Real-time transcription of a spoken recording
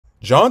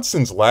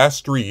Johnson's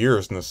last 3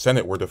 years in the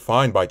Senate were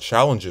defined by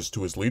challenges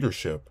to his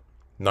leadership.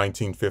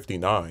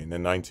 1959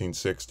 and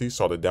 1960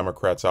 saw the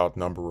Democrats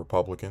outnumber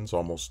Republicans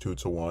almost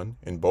 2-1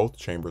 in both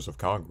chambers of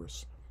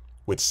Congress,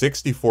 with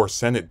 64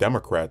 Senate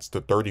Democrats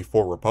to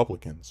 34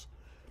 Republicans.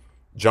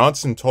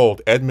 Johnson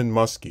told Edmund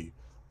Muskie,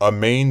 a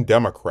Maine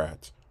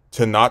Democrat,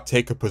 to not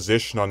take a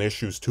position on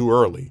issues too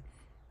early,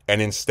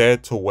 and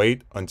instead to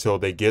wait until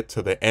they get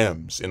to the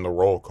M's in the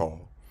roll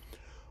call.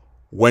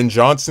 When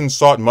Johnson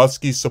sought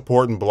Muskie's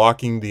support in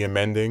blocking the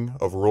amending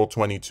of Rule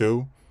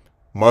 22,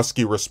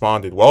 Muskie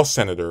responded, "Well,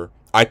 Senator,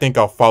 I think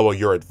I'll follow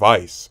your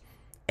advice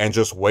and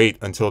just wait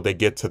until they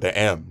get to the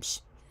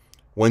M's."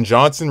 When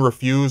Johnson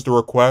refused a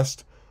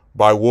request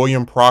by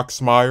William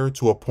Proxmire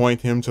to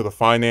appoint him to the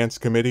Finance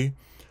Committee,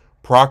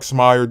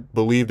 Proxmire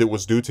believed it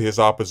was due to his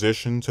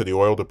opposition to the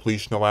oil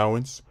depletion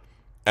allowance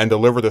and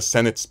delivered a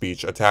Senate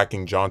speech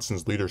attacking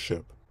Johnson's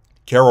leadership.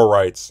 Carroll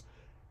writes,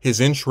 his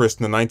interest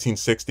in the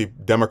 1960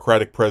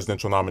 Democratic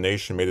presidential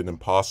nomination made it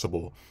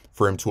impossible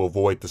for him to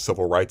avoid the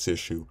civil rights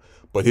issue,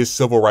 but his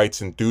civil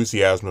rights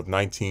enthusiasm of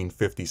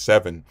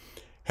 1957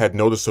 had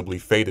noticeably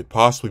faded,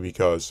 possibly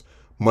because,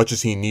 much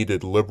as he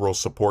needed liberal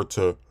support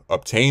to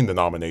obtain the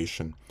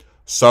nomination,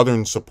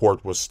 Southern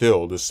support was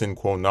still the sine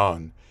qua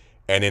non,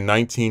 and in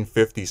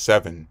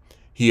 1957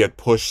 he had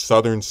pushed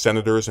Southern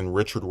senators and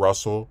Richard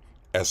Russell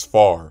as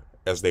far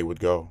as they would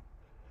go.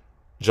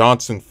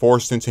 Johnson,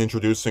 forced into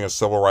introducing a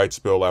civil rights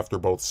bill after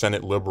both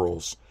Senate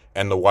liberals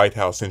and the White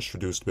House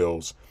introduced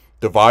bills,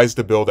 devised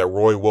a bill that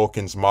Roy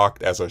Wilkins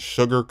mocked as a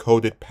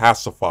sugar-coated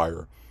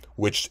pacifier,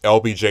 which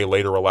LBJ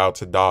later allowed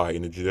to die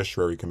in the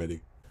Judiciary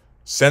Committee.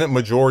 Senate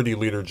Majority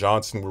Leader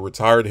Johnson would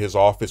retire to his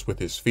office with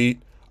his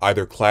feet,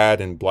 either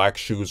clad in black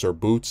shoes or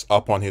boots,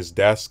 up on his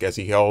desk as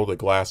he held a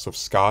glass of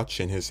scotch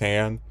in his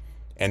hand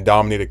and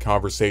dominated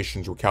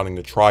conversations recounting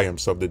the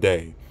triumphs of the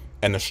day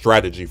and the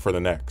strategy for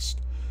the next.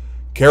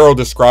 Carroll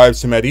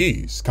describes him at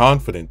ease,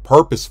 confident,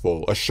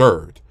 purposeful,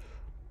 assured,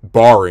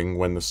 barring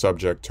when the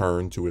subject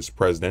turned to his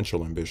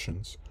presidential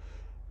ambitions.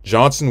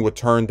 Johnson would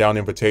turn down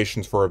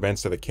invitations for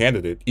events that a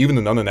candidate, even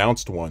an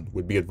unannounced one,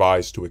 would be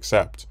advised to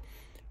accept.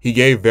 He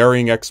gave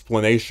varying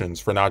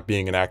explanations for not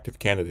being an active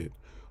candidate,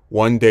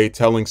 one day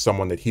telling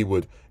someone that he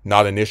would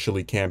not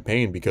initially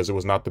campaign because it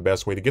was not the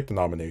best way to get the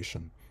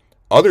nomination.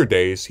 Other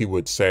days he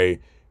would say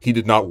he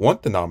did not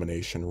want the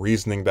nomination,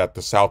 reasoning that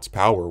the South's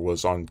power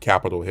was on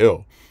Capitol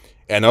Hill,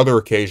 and other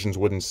occasions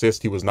would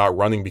insist he was not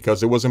running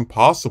because it was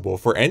impossible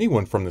for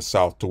anyone from the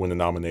South to win the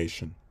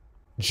nomination.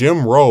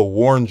 Jim Rowe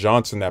warned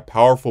Johnson that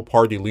powerful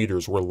party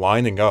leaders were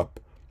lining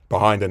up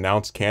behind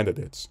announced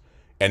candidates,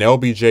 and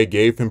LBJ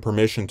gave him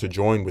permission to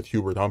join with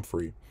Hubert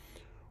Humphrey.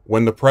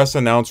 When the press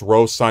announced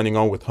Rowe signing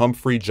on with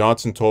Humphrey,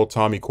 Johnson told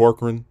Tommy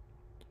Corcoran,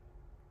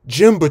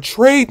 "Jim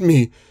betrayed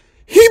me!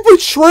 He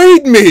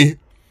betrayed me!"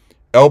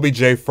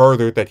 LBJ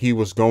furthered that he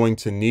was going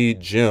to need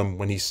Jim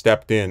when he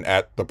stepped in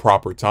at the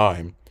proper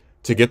time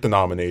to get the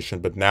nomination,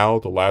 but now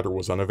the latter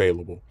was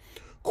unavailable.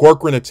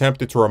 Corcoran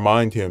attempted to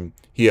remind him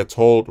he had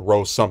told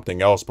Rowe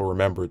something else, but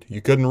remembered,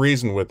 you couldn't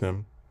reason with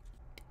him.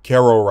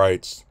 Carroll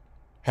writes,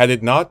 had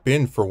it not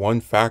been for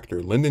one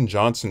factor, Lyndon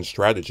Johnson's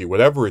strategy,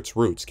 whatever its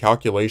roots,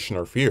 calculation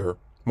or fear,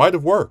 might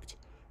have worked.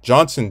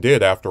 Johnson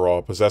did, after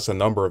all, possess a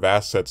number of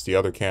assets the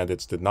other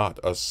candidates did not,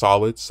 a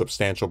solid,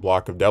 substantial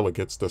block of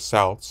delegates, the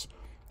Souths,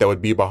 that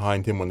would be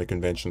behind him when the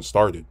convention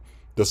started,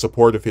 the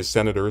support of his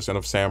senators and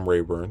of Sam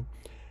Rayburn,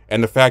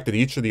 and the fact that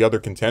each of the other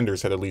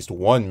contenders had at least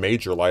one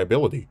major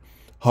liability: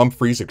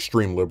 Humphrey's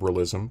extreme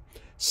liberalism,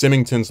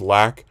 Symington's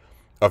lack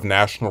of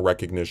national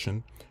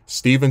recognition,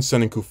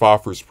 Stevenson and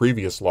Kufaffer's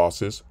previous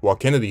losses, while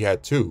Kennedy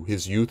had two,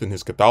 his youth and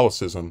his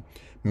Catholicism,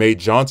 made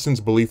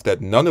Johnson's belief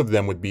that none of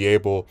them would be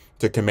able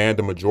to command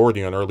a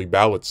majority on early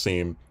ballots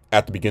seem,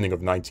 at the beginning of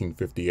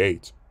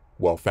 1958,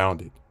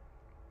 well-founded,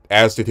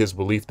 as did his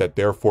belief that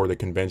therefore the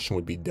convention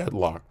would be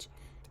deadlocked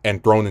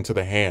and thrown into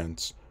the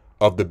hands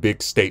of the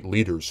big state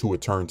leaders who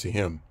would turn to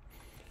him.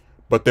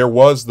 But there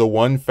was the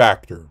one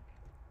factor.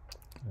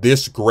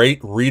 This great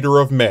reader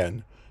of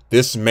men,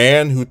 this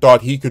man who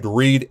thought he could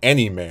read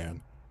any man,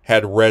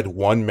 had read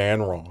one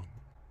man wrong.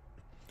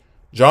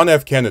 John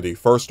F. Kennedy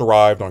first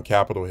arrived on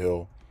Capitol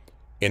Hill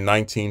in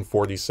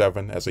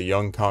 1947 as a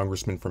young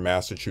congressman from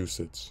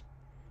Massachusetts.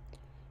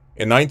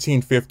 In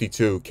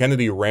 1952,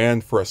 Kennedy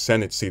ran for a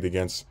Senate seat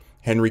against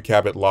Henry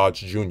Cabot Lodge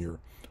Jr.,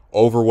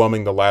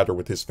 overwhelming the latter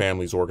with his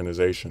family's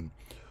organization.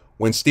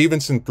 When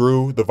Stevenson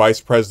threw the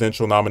vice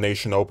presidential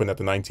nomination open at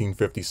the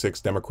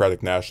 1956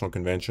 Democratic National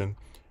Convention,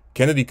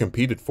 Kennedy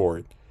competed for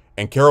it,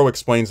 and Carroll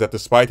explains that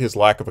despite his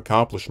lack of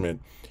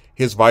accomplishment,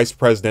 his vice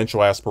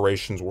presidential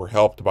aspirations were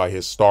helped by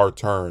his star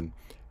turn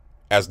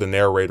as the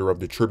narrator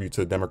of the tribute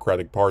to the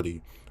Democratic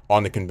Party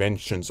on the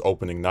convention's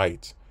opening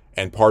night,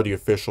 and party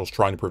officials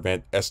trying to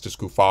prevent Estes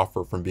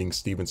Kufaffer from being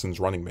Stevenson's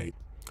running mate.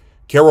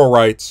 Carroll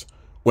writes,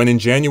 when in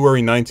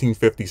January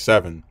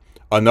 1957,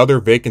 another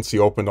vacancy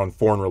opened on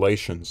foreign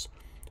relations,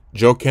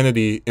 Joe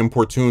Kennedy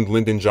importuned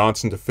Lyndon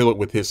Johnson to fill it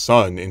with his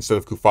son instead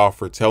of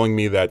Kufaffer, telling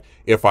me that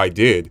if I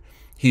did,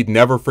 He'd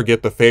never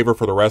forget the favor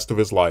for the rest of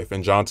his life,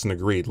 and Johnson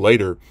agreed.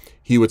 Later,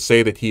 he would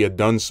say that he had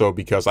done so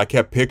because I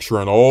kept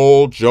picturing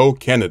old Joe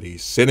Kennedy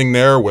sitting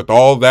there with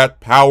all that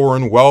power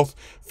and wealth,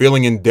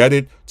 feeling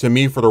indebted to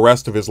me for the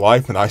rest of his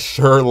life, and I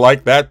sure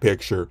liked that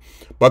picture.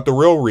 But the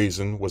real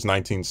reason was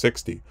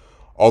 1960.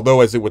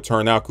 Although, as it would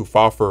turn out,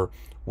 Kufafar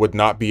would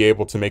not be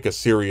able to make a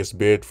serious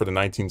bid for the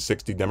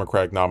 1960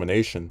 Democratic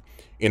nomination.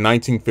 In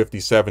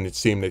 1957, it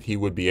seemed that he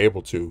would be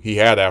able to. He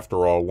had,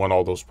 after all, won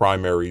all those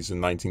primaries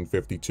in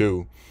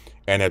 1952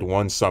 and had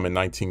won some in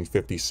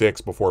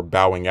 1956 before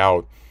bowing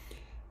out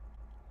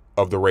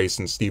of the race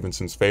in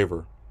Stevenson's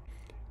favor.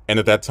 And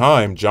at that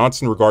time,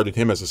 Johnson regarded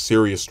him as a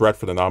serious threat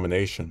for the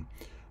nomination.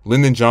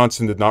 Lyndon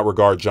Johnson did not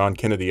regard John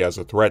Kennedy as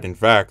a threat. In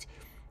fact,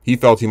 he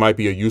felt he might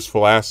be a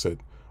useful asset.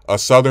 A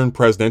Southern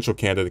presidential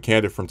candidate, a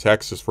candidate from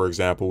Texas, for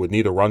example, would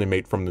need a running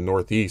mate from the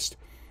Northeast.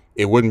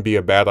 It wouldn't be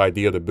a bad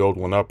idea to build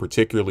one up,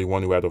 particularly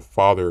one who had a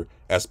father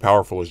as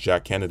powerful as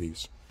Jack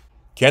Kennedy's.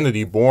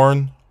 Kennedy,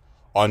 born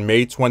on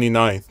May 29,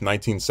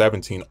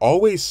 1917,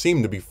 always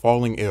seemed to be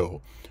falling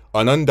ill.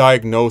 An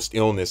undiagnosed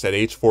illness at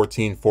age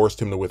 14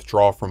 forced him to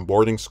withdraw from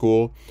boarding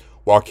school,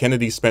 while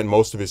Kennedy spent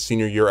most of his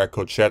senior year at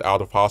Cochette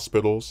out of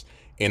hospitals.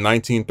 In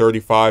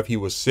 1935, he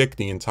was sick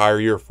the entire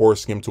year,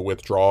 forcing him to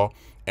withdraw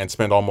and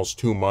spend almost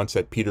 2 months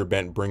at Peter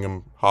Bent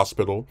Brigham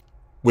Hospital.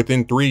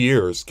 Within 3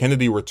 years,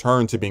 Kennedy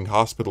returned to being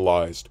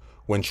hospitalized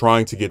when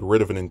trying to get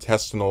rid of an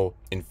intestinal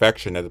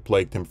infection that had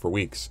plagued him for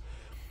weeks.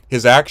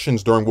 His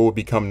actions during what would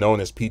become known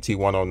as PT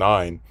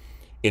 109,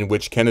 in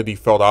which Kennedy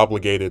felt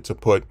obligated to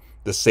put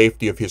the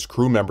safety of his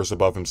crew members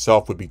above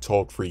himself, would be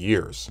told for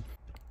years.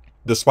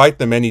 Despite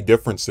the many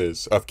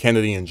differences of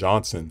Kennedy and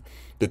Johnson,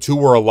 the two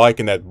were alike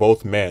in that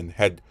both men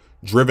had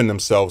driven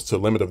themselves to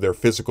the limit of their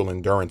physical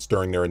endurance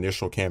during their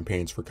initial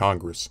campaigns for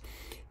Congress.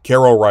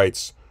 Carroll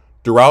writes,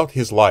 "Throughout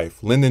his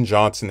life, Lyndon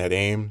Johnson had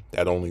aimed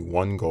at only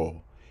one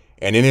goal,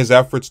 and in his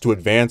efforts to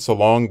advance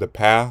along the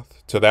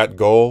path to that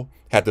goal,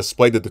 had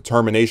displayed a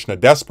determination, a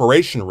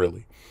desperation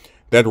really,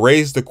 that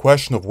raised the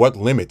question of what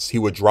limits he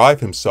would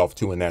drive himself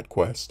to in that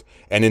quest,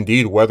 and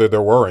indeed whether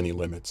there were any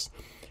limits.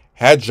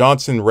 Had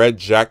Johnson read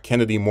Jack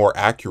Kennedy more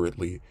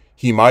accurately,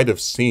 he might have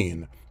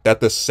seen that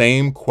the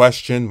same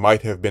question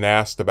might have been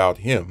asked about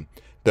him.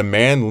 The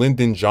man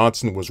Lyndon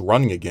Johnson was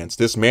running against,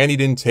 this man he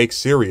didn't take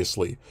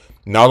seriously,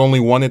 not only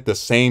wanted the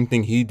same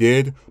thing he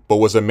did, but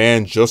was a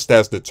man just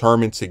as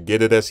determined to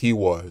get it as he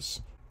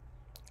was."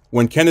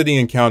 When Kennedy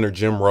encountered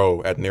Jim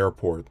Rowe at an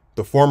airport,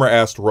 the former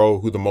asked Rowe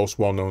who the most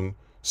well-known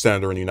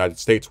senator in the United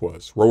States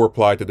was. Rowe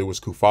replied that it was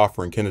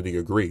Kufafar, and Kennedy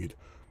agreed,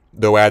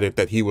 though added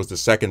that he was the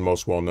second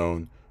most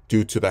well-known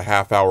due to the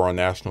half hour on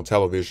national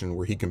television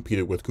where he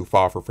competed with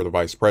Kufafar for the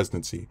vice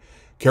presidency.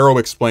 Carroll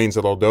explains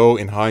that although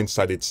in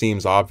hindsight it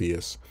seems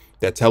obvious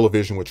that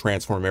television would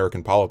transform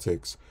American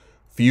politics,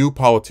 few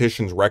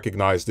politicians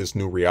recognized this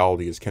new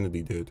reality as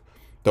Kennedy did.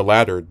 The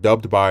latter,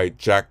 dubbed by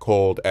Jack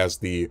Cold as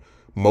the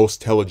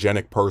most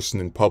telegenic person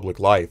in public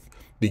life,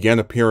 began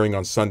appearing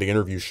on Sunday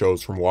interview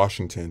shows from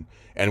Washington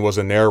and was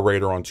a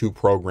narrator on 2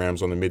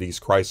 programs on the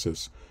Mideast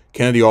crisis.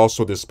 Kennedy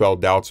also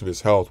dispelled doubts of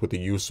his health with the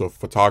use of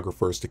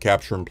photographers to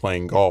capture him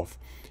playing golf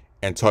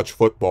and touch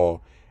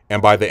football, and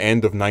by the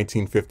end of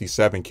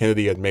 1957,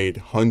 Kennedy had made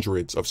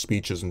hundreds of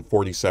speeches in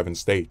 47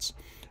 states.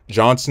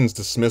 Johnson's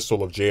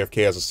dismissal of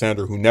JFK as a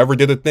senator who never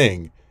did a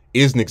thing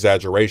is an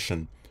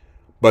exaggeration,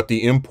 but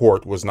the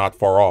import was not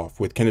far off,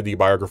 with Kennedy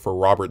biographer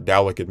Robert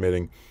Dallek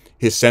admitting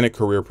his Senate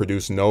career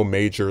produced no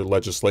major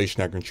legislation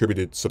that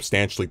contributed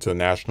substantially to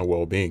national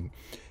well-being.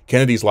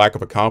 Kennedy's lack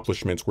of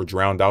accomplishments were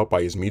drowned out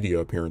by his media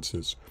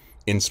appearances.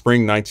 In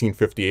spring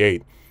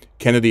 1958,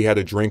 Kennedy had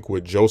a drink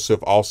with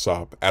Joseph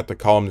Alsop at the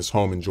columnist's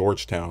home in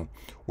Georgetown,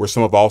 where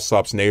some of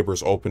Alsop's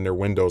neighbors opened their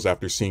windows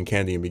after seeing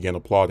Kennedy and began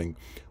applauding.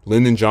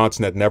 Lyndon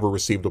Johnson had never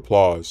received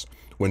applause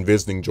when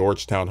visiting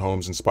Georgetown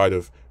homes, in spite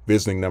of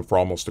visiting them for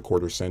almost a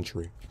quarter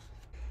century.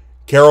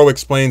 Carroll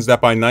explains that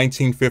by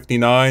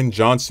 1959,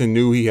 Johnson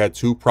knew he had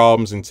 2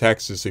 problems in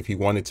Texas if he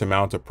wanted to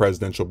mount a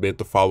presidential bid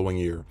the following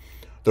year.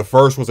 The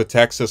first was a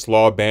Texas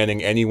law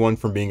banning anyone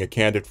from being a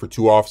candidate for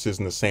 2 offices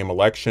in the same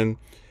election,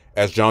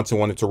 as Johnson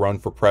wanted to run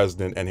for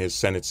president and his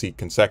Senate seat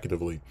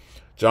consecutively.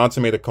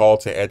 Johnson made a call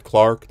to Ed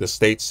Clark, the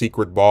state's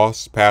secret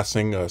boss,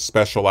 passing a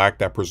special act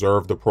that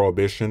preserved the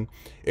prohibition,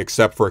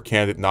 except for a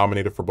candidate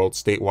nominated for both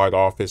statewide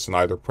office and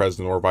either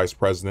president or vice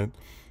president.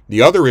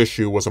 The other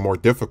issue was a more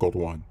difficult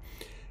one,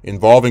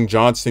 involving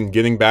Johnson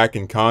getting back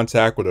in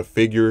contact with a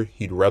figure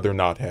he'd rather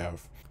not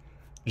have.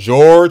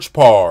 George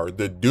Parr,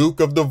 the Duke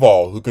of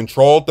Duval, who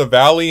controlled the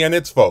valley and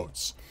its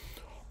votes.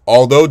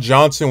 Although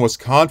Johnson was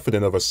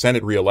confident of a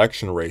Senate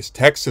re-election race,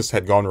 Texas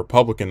had gone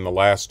Republican in the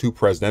last 2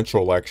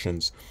 presidential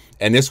elections,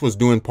 and this was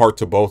due in part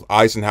to both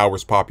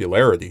Eisenhower's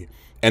popularity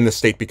and the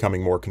state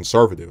becoming more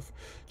conservative.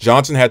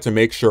 Johnson had to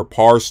make sure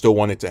Parr still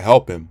wanted to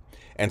help him,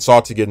 and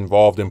sought to get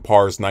involved in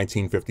Parr's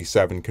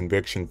 1957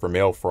 conviction for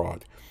mail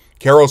fraud.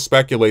 Carroll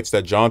speculates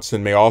that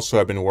Johnson may also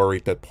have been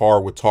worried that Parr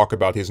would talk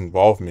about his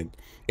involvement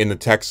in the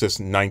Texas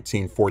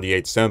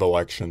 1948 Senate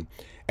election,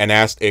 and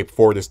asked Abe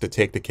Fortas to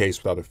take the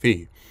case without a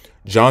fee.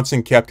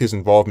 Johnson kept his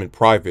involvement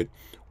private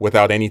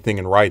without anything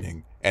in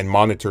writing and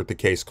monitored the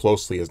case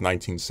closely as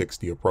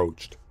 1960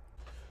 approached.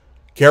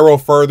 Carroll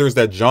furthers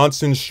that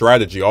Johnson's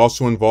strategy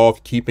also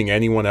involved keeping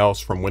anyone else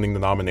from winning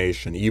the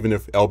nomination, even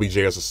if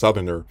LBJ as a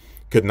Southerner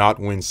could not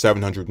win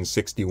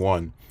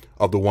 761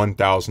 of the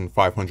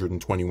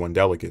 1,521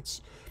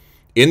 delegates.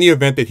 In the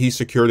event that he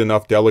secured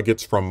enough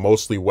delegates from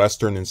mostly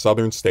Western and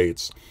Southern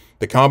states,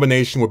 the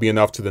combination would be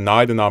enough to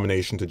deny the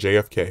nomination to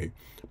JFK,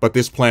 but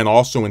this plan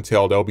also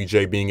entailed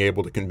LBJ being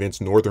able to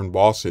convince Northern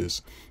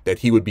bosses that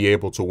he would be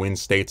able to win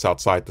states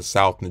outside the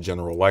South in the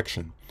general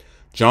election.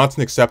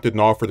 Johnson accepted an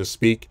offer to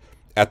speak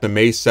at the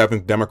May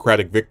 7th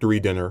Democratic Victory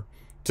Dinner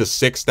to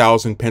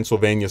 6,000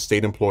 Pennsylvania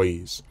state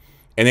employees.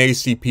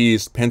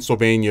 NAACP's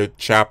Pennsylvania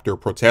chapter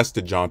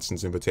protested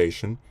Johnson's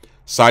invitation,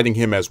 citing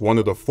him as one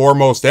of the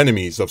foremost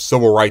enemies of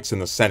civil rights in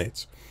the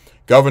Senate.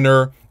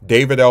 Governor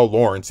David L.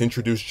 Lawrence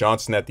introduced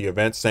Johnson at the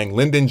event, saying,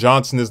 "Lyndon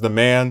Johnson is the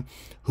man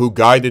who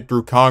guided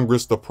through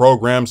Congress the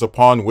programs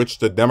upon which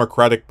the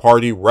Democratic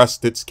Party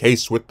rests its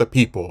case with the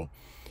people."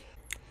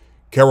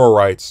 Carroll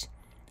writes,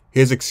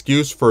 his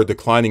excuse for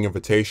declining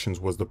invitations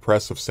was the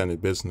press of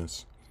Senate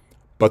business.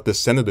 But the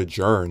Senate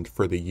adjourned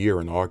for the year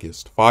in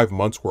August. 5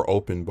 months were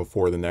open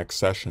before the next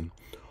session.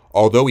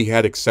 Although he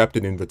had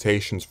accepted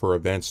invitations for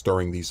events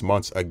during these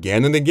months,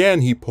 again and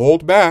again he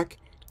pulled back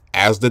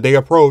as the day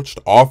approached,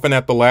 often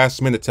at the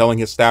last minute telling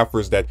his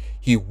staffers that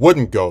he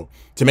wouldn't go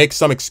to make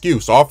some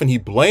excuse. Often he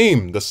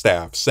blamed the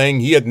staff, saying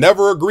he had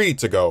never agreed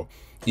to go,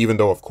 even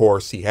though of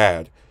course he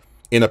had,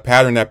 in a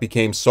pattern that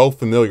became so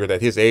familiar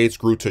that his aides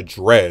grew to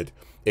dread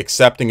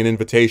accepting an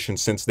invitation,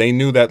 since they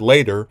knew that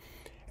later,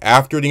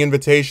 after the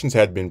invitations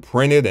had been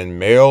printed and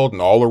mailed and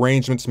all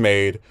arrangements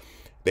made,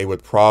 they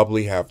would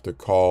probably have to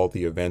call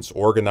the event's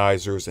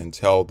organizers and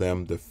tell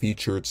them the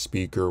featured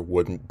speaker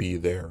wouldn't be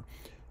there.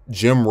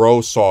 Jim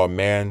Rowe saw a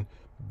man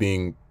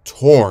being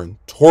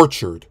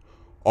tortured,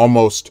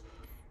 almost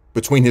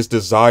between his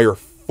desire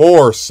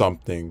for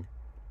something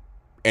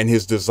and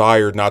his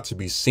desire not to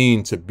be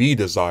seen to be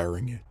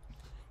desiring it.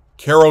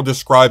 Carroll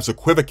describes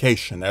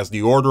equivocation as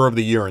the order of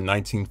the year in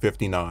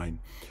 1959,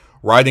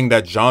 writing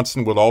that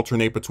Johnson would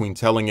alternate between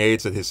telling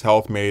aides that his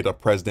health made a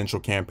presidential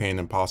campaign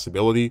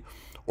impossibility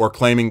or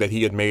claiming that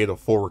he had made a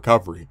full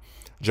recovery.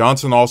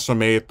 Johnson also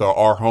made the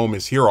 "our home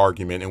is here"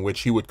 argument, in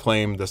which he would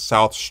claim the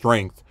South's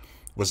strength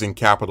was in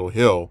Capitol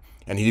Hill,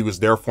 and he was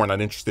therefore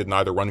not interested in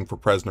either running for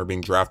president or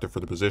being drafted for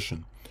the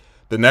position.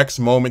 The next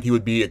moment, he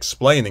would be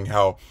explaining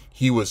how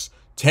he was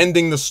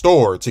tending the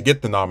store to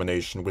get the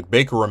nomination, with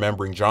Baker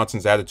remembering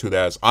Johnson's attitude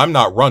as, "I'm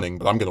not running,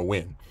 but I'm going to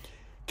win."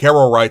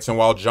 Carroll writes, and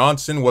while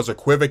Johnson was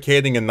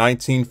equivocating in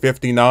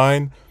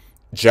 1959,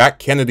 Jack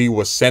Kennedy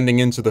was sending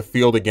into the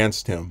field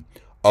against him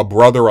a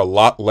brother a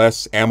lot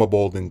less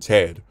amiable than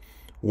Ted,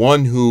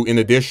 one who, in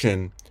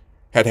addition,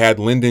 had had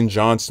Lyndon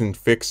Johnson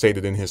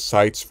fixated in his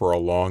sights for a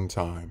long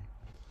time.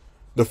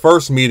 The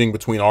first meeting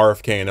between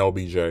RFK and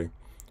LBJ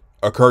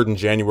occurred in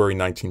January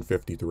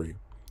 1953.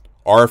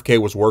 RFK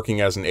was working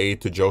as an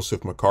aide to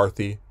Joseph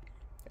McCarthy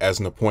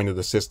as an appointed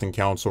assistant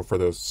counsel for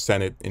the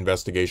Senate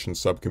Investigations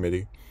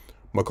Subcommittee.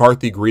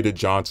 McCarthy greeted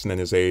Johnson and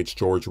his aides,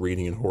 George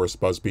Reading and Horace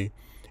Busby,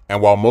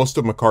 and while most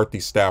of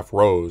McCarthy's staff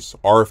rose,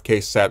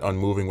 RFK sat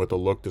unmoving with a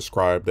look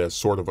described as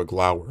sort of a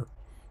glower.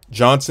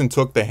 Johnson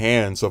took the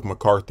hands of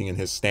McCarthy and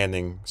his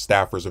standing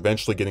staffers,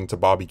 eventually getting to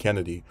Bobby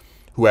Kennedy,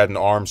 who had an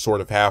arm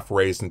sort of half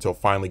raised until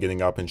finally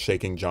getting up and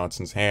shaking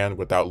Johnson's hand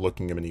without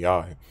looking him in the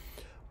eye.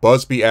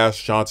 Busby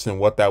asked Johnson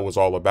what that was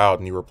all about,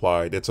 and he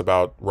replied, "It's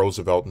about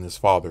Roosevelt and his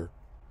father."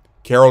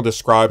 Carroll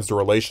describes the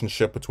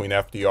relationship between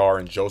FDR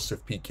and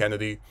Joseph P.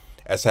 Kennedy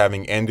as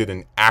having ended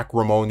in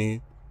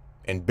acrimony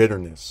and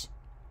bitterness,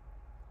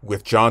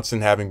 with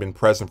Johnson having been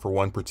present for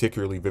one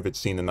particularly vivid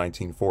scene in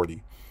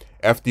 1940.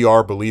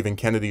 FDR, believing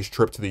Kennedy's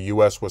trip to the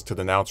U.S. was to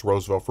denounce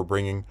Roosevelt for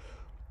bringing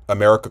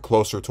America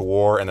closer to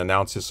war and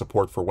announce his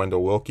support for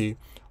Wendell Willkie,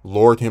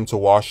 lured him to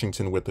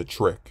Washington with a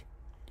trick.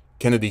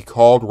 Kennedy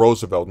called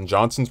Roosevelt in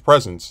Johnson's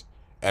presence,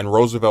 and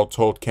Roosevelt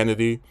told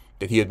Kennedy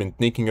that he had been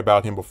thinking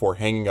about him before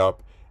hanging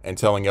up and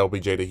telling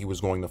LBJ that he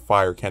was going to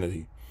fire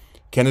Kennedy.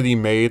 Kennedy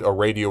made a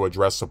radio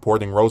address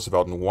supporting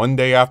Roosevelt, and one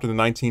day after the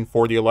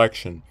 1940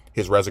 election,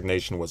 his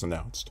resignation was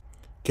announced.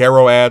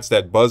 Carroll adds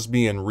that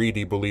Busby and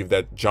Reedy believed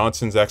that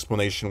Johnson's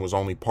explanation was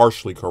only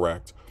partially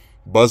correct,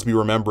 Busby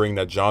remembering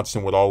that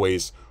Johnson would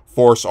always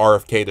force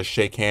RFK to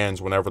shake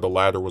hands whenever the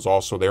latter was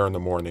also there in the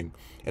morning,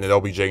 and that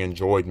LBJ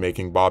enjoyed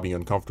making Bobby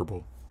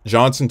uncomfortable.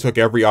 Johnson took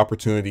every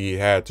opportunity he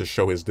had to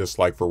show his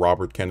dislike for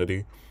Robert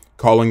Kennedy,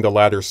 calling the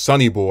latter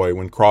 "Sonny Boy"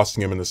 when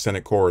crossing him in the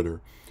Senate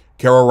corridor.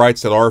 Carroll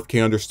writes that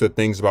RFK understood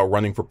things about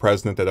running for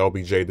president that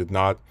LBJ did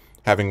not,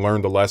 having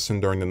learned a lesson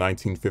during the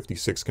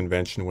 1956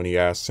 convention when he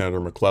asked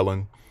Senator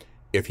McClellan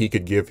if he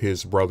could give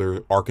his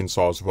brother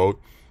Arkansas's vote.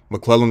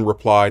 McClellan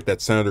replied that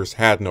senators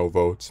had no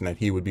votes and that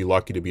he would be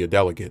lucky to be a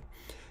delegate.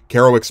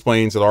 Carroll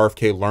explains that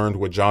RFK learned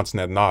what Johnson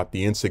had not,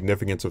 the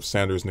insignificance of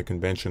senators in the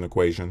convention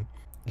equation.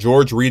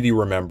 George Reedy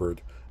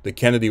remembered the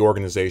Kennedy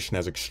organization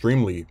as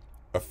extremely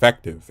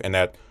effective, and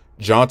that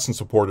Johnson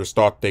supporters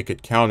thought they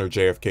could counter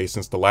JFK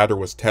since the latter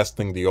was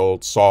testing the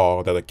old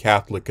saw that a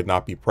Catholic could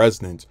not be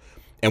president,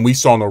 and we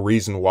saw no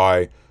reason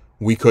why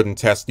we couldn't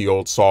test the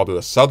old saw that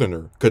a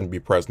Southerner couldn't be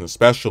president,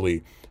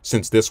 especially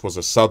since this was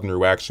a Southerner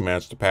who actually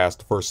managed to pass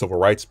the first civil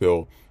rights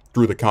bill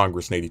through the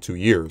Congress in 82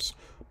 years,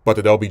 but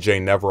that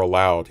LBJ never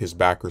allowed his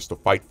backers to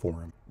fight for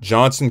him.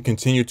 Johnson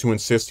continued to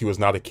insist he was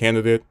not a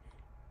candidate,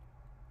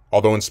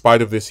 although in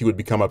spite of this he would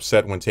become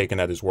upset when taken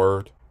at his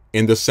word.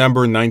 In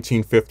December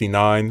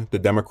 1959, the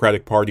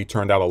Democratic Party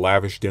turned out a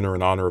lavish dinner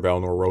in honor of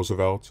Eleanor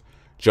Roosevelt.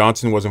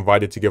 Johnson was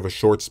invited to give a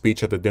short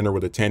speech at the dinner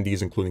with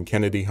attendees including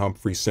Kennedy,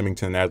 Humphrey,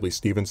 Symington, and Adlai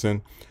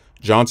Stevenson.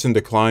 Johnson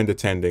declined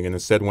attending and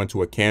instead went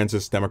to a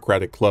Kansas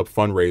Democratic Club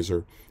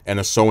fundraiser and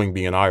a sewing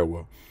bee in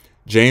Iowa.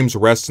 James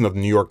Reston of the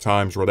New York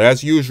Times wrote,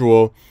 "As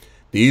usual,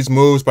 these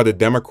moves by the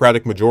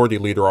Democratic Majority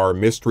Leader are a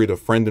mystery to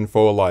friend and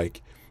foe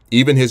alike.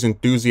 Even his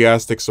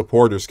enthusiastic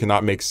supporters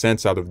cannot make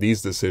sense out of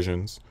these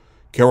decisions."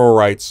 Carroll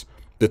writes,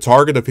 "The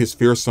target of his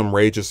fearsome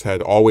rages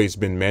had always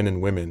been men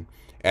and women,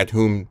 at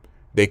whom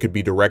they could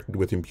be directed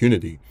with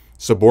impunity,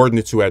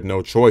 subordinates who had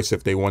no choice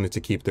if they wanted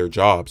to keep their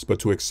jobs, but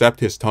to accept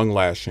his tongue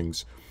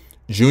lashings,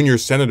 junior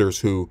senators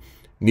who,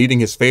 needing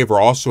his favor,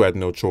 also had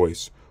no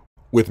choice.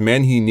 With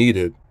men he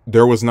needed,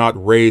 there was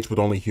not rage but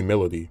only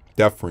humility,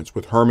 deference,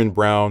 with Herman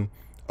Brown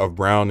of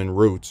Brown and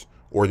Root,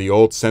 or the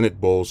old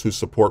Senate bulls whose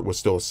support was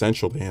still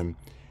essential to him.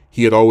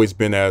 He had always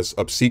been as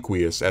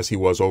obsequious as he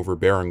was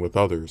overbearing with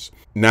others.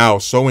 Now,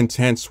 so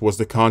intense was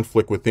the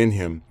conflict within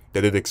him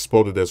that it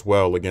exploded as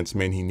well against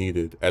men he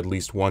needed, at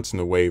least once in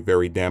a way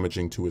very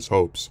damaging to his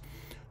hopes."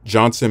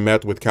 Johnson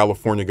met with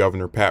California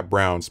Governor Pat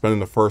Brown, spending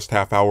the first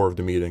half hour of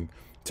the meeting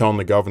telling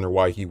the governor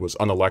why he was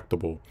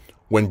unelectable.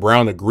 When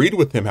Brown agreed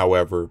with him,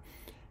 however,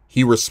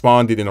 he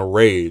responded in a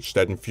rage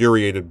that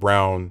infuriated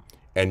Brown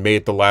and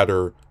made the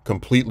latter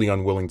completely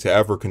unwilling to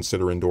ever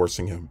consider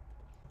endorsing him.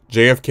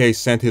 JFK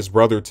sent his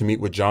brother to meet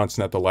with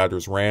Johnson at the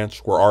latter's ranch,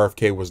 where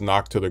RFK was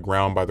knocked to the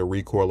ground by the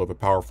recoil of a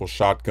powerful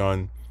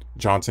shotgun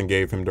Johnson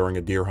gave him during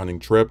a deer hunting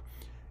trip.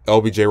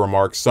 LBJ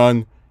remarked,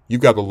 "Son,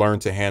 you've got to learn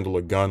to handle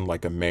a gun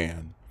like a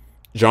man."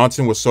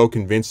 Johnson was so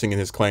convincing in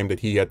his claim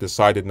that he had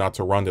decided not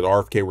to run that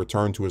RFK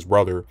returned to his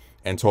brother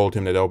and told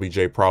him that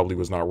LBJ probably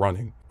was not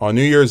running. On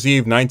New Year's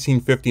Eve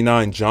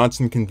 1959,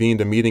 Johnson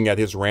convened a meeting at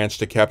his ranch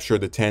to capture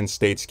the 10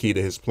 states key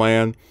to his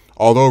plan.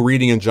 Although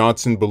Reedy and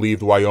Johnson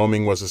believed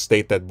Wyoming was a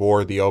state that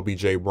bore the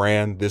LBJ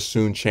brand, this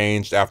soon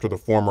changed after the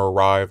former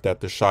arrived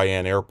at the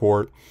Cheyenne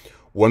airport.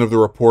 One of the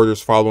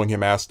reporters following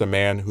him asked the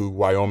man who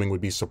Wyoming would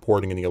be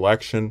supporting in the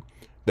election,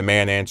 the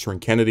man answering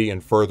Kennedy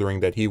and furthering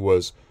that he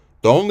was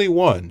the only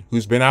one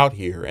who's been out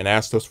here and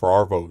asked us for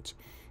our vote.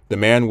 The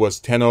man was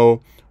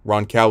Tenno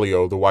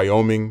Roncalio, the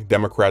Wyoming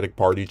Democratic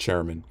Party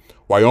chairman.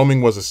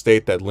 Wyoming was a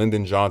state that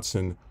Lyndon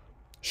Johnson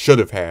should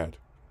have had,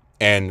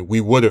 and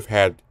we would have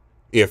had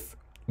if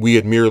we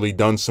had merely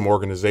done some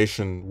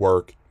organization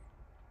work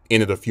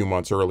in it a few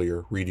months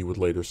earlier, Reedy would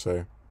later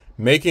say.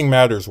 Making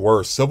matters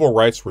worse, civil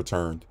rights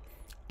returned.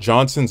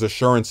 Johnson's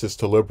assurances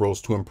to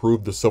liberals to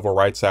improve the Civil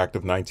Rights Act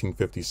of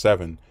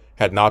 1957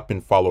 had not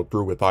been followed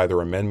through with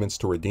either amendments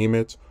to redeem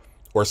it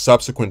or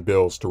subsequent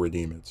bills to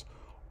redeem it.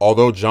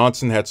 Although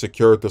Johnson had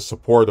secured the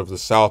support of the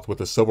South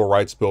with a civil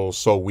rights bill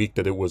so weak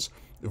that it was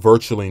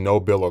virtually no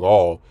bill at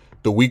all,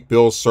 the weak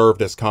bills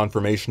served as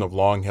confirmation of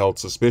long-held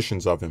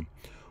suspicions of him.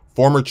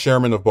 Former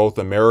chairman of both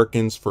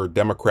Americans for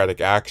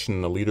Democratic Action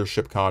and the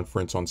Leadership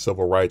Conference on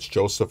Civil Rights,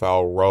 Joseph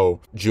L.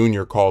 Rowe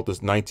Jr., called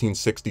this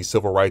 1960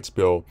 Civil Rights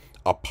Bill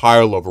a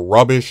pile of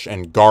rubbish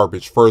and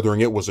garbage,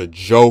 furthering it was a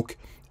joke.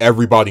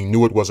 Everybody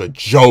knew it was a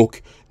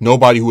joke.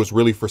 Nobody who was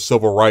really for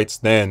civil rights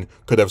then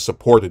could have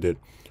supported it.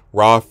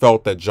 Rowe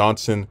felt that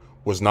Johnson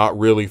was not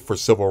really for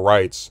civil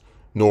rights,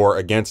 nor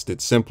against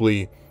it,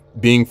 simply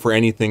being for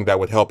anything that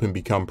would help him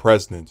become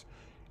president.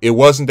 It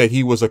wasn't that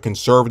he was a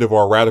conservative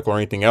or a radical or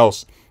anything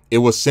else. It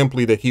was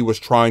simply that he was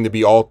trying to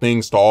be all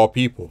things to all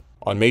people.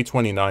 On May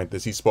 29th,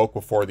 as he spoke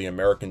before the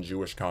American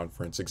Jewish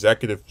Conference,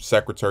 Executive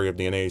Secretary of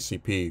the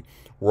NAACP,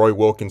 Roy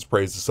Wilkins,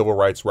 praised the civil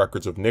rights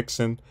records of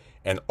Nixon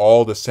and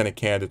all the Senate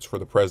candidates for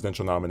the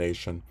presidential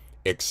nomination,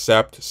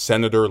 except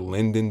Senator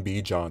Lyndon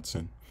B.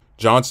 Johnson.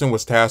 Johnson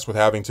was tasked with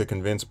having to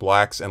convince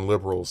blacks and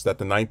liberals that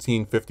the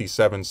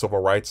 1957 Civil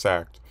Rights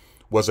Act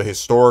was a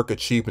historic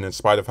achievement in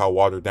spite of how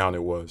watered down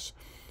it was.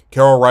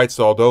 Carroll writes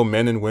that although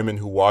men and women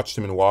who watched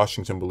him in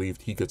Washington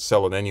believed he could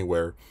sell it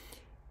anywhere,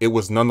 it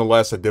was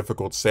nonetheless a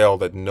difficult sale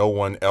that no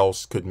one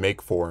else could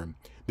make for him.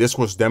 This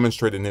was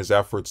demonstrated in his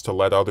efforts to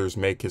let others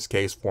make his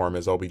case for him,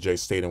 as LBJ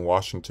stayed in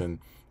Washington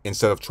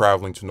instead of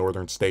traveling to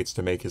northern states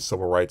to make his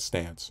civil rights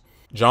stance.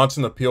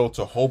 Johnson appealed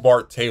to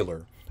Hobart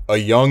Taylor, a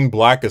young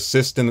black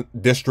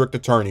assistant district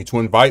attorney, to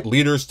invite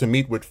leaders to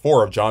meet with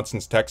 4 of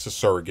Johnson's Texas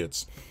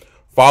surrogates.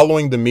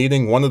 Following the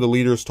meeting, one of the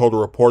leaders told a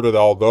reporter that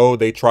although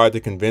they tried to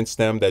convince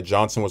them that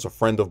Johnson was a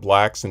friend of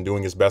blacks and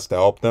doing his best to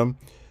help them,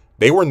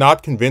 they were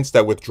not convinced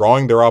that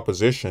withdrawing their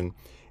opposition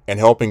and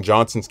helping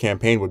Johnson's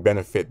campaign would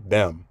benefit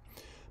them.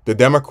 The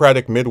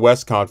Democratic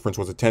Midwest Conference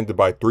was attended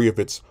by three of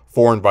its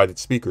four invited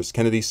speakers,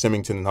 Kennedy,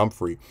 Symington, and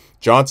Humphrey.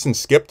 Johnson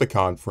skipped the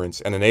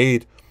conference, and an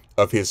aide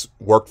of his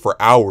worked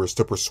for hours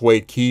to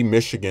persuade key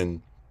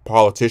Michigan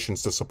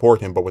politicians to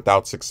support him, but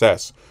without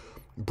success.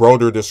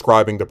 Broder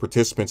describing the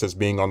participants as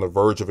being on the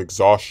verge of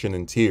exhaustion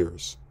and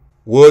tears.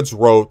 Woods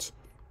wrote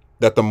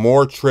that the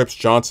more trips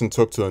Johnson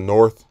took to the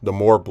North, the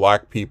more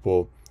black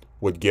people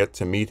would get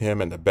to meet him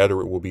and the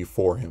better it will be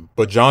for him.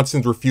 But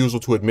Johnson's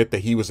refusal to admit that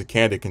he was a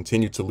candidate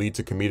continued to lead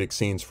to comedic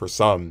scenes for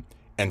some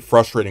and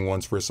frustrating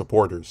ones for his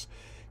supporters.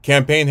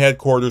 Campaign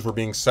headquarters were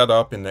being set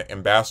up in the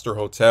Ambassador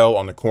Hotel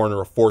on the corner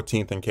of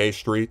 14th and K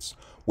Streets,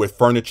 with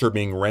furniture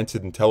being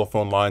rented and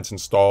telephone lines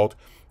installed.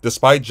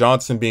 Despite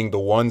Johnson being the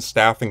one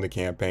staffing the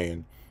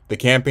campaign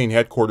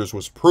headquarters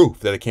was proof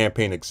that a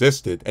campaign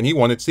existed, and he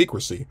wanted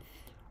secrecy.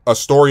 A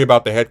story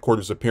about the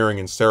headquarters appearing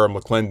in Sarah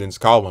McClendon's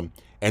column,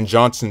 and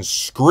Johnson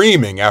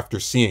screaming after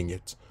seeing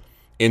it.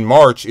 In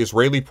March,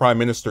 Israeli Prime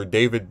Minister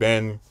David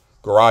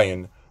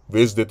Ben-Gurion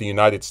visited the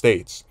United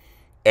States,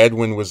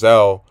 Edwin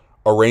Wiesel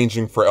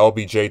arranging for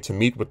LBJ to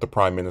meet with the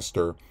Prime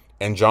Minister,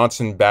 and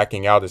Johnson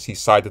backing out as he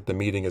cited the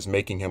meeting as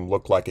making him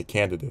look like a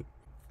candidate.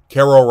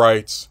 Carroll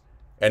writes,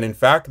 and in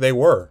fact they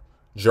were.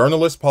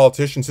 Journalists,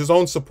 politicians, his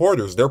own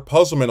supporters, their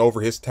puzzlement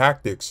over his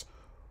tactics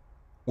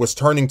was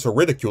turning to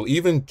ridicule.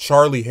 Even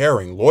Charlie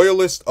Herring,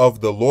 loyalist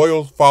of the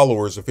loyal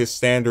followers of his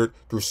standard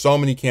through so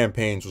many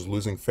campaigns, was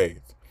losing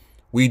faith.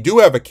 We do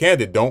have a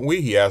candidate, don't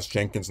we? He asked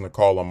Jenkins in a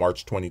call on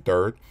March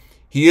 23rd.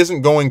 He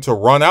isn't going to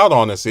run out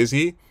on us, is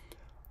he?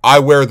 I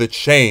wear the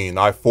chain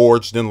I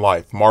forged in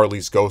life,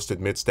 Marley's ghost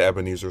admits to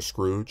Ebenezer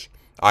Scrooge.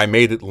 I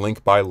made it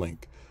link by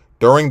link.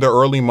 During the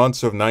early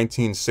months of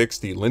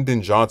 1960,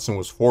 Lyndon Johnson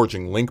was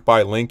forging link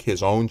by link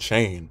his own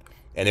chain,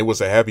 and it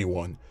was a heavy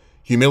one.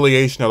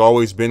 Humiliation had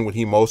always been what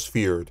he most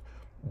feared.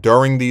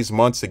 During these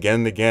months, again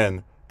and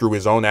again, through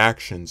his own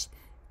actions,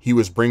 he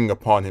was bringing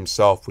upon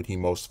himself what he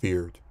most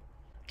feared.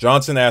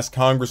 Johnson asked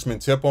Congressman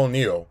Tip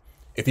O'Neill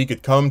if he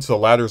could come to the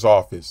latter's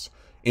office.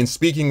 In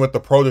speaking with the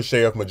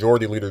protege of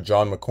Majority Leader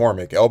John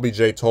McCormick,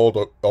 LBJ told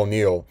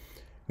O'Neill,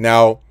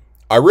 "Now,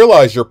 I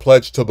realize you're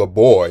pledged to the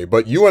boy,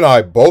 but you and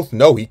I both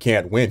know he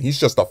can't win. He's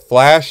just a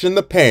flash in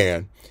the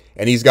pan,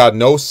 and he's got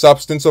no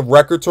substance of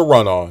record to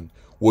run on.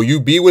 Will you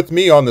be with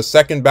me on the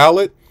second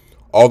ballot?"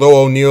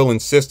 Although O'Neill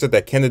insisted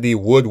that Kennedy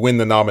would win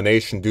the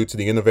nomination due to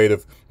the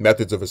innovative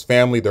methods of his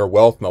family, their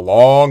wealth, and the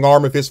long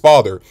arm of his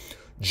father,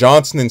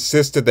 Johnson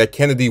insisted that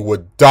Kennedy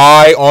would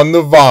die on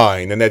the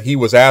vine and that he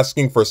was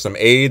asking for some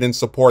aid and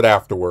support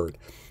afterward.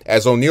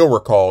 As O'Neill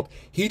recalled,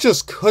 he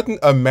just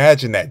couldn't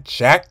imagine that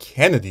Jack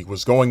Kennedy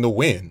was going to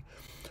win.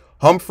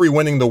 Humphrey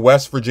winning the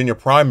West Virginia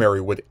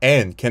primary would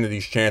end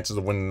Kennedy's chances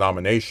of winning the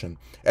nomination,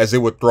 as it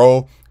would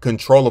throw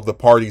control of the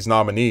party's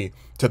nominee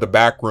to the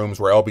back rooms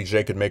where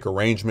LBJ could make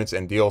arrangements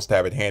and deals to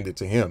have it handed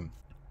to him.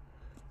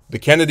 The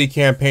Kennedy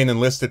campaign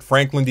enlisted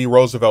Franklin D.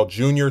 Roosevelt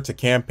Jr. to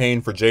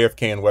campaign for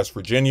JFK in West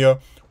Virginia,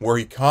 where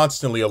he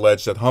constantly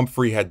alleged that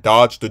Humphrey had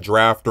dodged the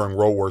draft during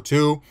World War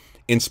II,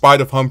 in spite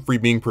of Humphrey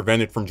being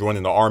prevented from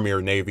joining the Army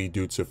or Navy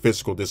due to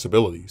physical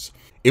disabilities.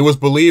 It was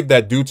believed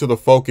that due to the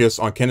focus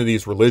on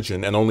Kennedy's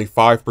religion and only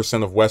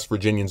 5% of West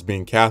Virginians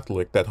being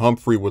Catholic, that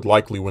Humphrey would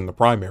likely win the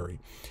primary.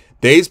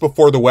 Days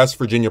before the West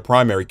Virginia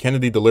primary,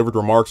 Kennedy delivered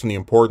remarks on the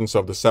importance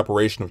of the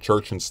separation of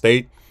church and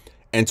state,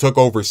 and took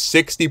over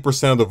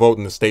 60% of the vote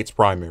in the state's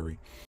primary.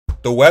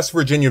 The West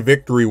Virginia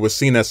victory was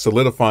seen as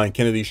solidifying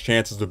Kennedy's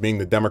chances of being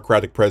the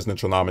Democratic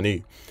presidential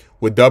nominee,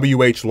 with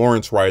W.H.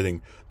 Lawrence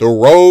writing, "The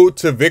road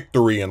to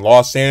victory in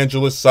Los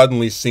Angeles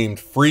suddenly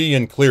seemed free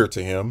and clear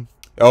to him."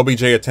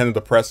 LBJ attended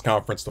the press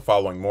conference the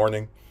following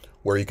morning,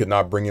 where he could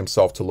not bring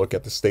himself to look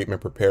at the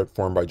statement prepared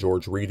for him by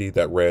George Reedy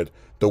that read,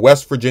 "The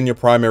West Virginia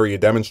primary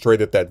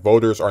demonstrated that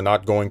voters are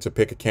not going to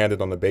pick a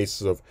candidate on the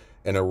basis of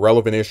an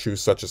irrelevant issue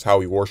such as how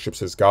he worships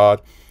his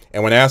God."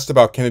 And when asked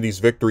about Kennedy's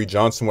victory,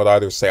 Johnson would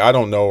either say, "I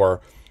don't know,"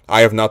 or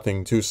 "I have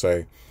nothing to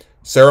say."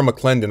 Sarah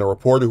McClendon, a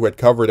reporter who had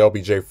covered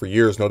LBJ for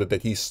years, noted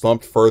that he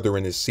slumped further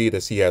in his seat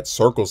as he had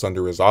circles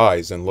under his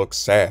eyes and looked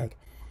sad.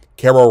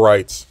 Carroll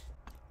writes,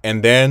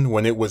 "And then,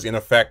 when it was in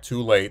effect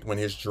too late, when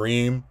his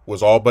dream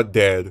was all but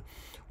dead,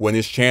 when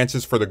his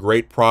chances for the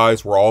great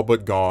prize were all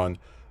but gone,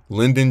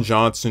 Lyndon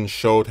Johnson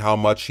showed how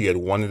much he had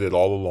wanted it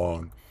all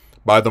along.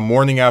 By the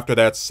morning after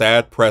that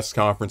sad press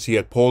conference, he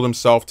had pulled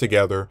himself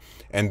together,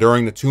 and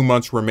during the 2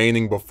 months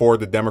remaining before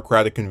the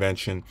Democratic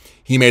convention,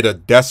 he made a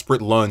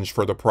desperate lunge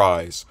for the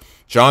prize.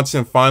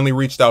 Johnson finally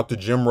reached out to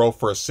Jim Rowe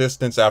for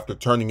assistance after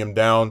turning him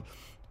down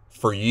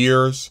for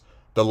years,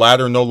 the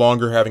latter no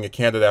longer having a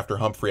candidate after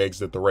Humphrey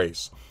exited the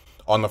race.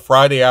 On the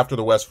Friday after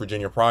the West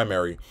Virginia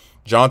primary,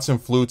 Johnson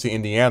flew to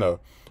Indiana,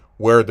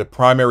 where the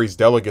primary's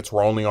delegates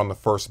were only on the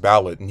first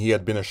ballot, and he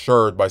had been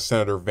assured by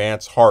Senator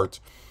Vance Hart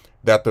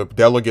that the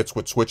delegates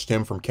would switch to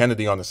him from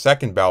Kennedy on the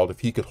second ballot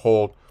if he could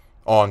hold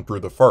on through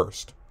the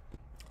first.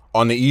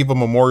 On the eve of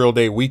Memorial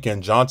Day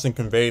weekend, Johnson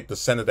conveyed the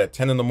Senate at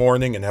 10 in the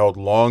morning and held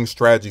long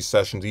strategy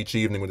sessions each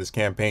evening with his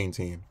campaign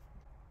team,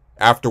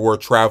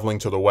 afterward traveling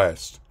to the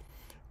West.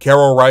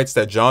 Carroll writes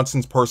that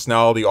Johnson's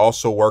personality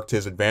also worked to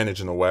his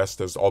advantage in the West,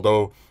 as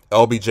although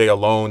LBJ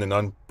alone and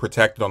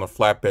unprotected on a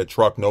flatbed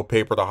truck, no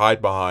paper to hide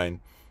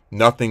behind,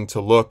 nothing to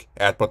look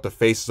at but the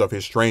faces of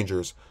his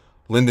strangers,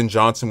 Lyndon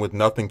Johnson, with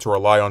nothing to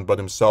rely on but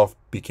himself,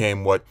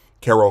 became what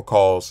Carroll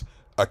calls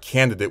a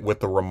candidate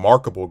with a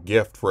remarkable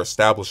gift for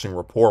establishing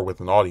rapport with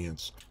an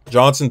audience.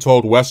 Johnson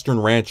told Western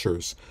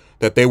ranchers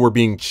that they were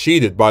being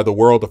cheated by the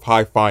world of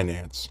high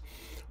finance,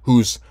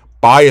 whose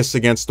bias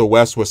against the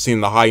West was seen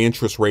in the high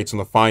interest rates and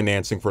the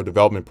financing for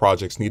development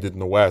projects needed in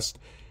the West,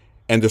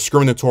 and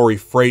discriminatory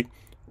freight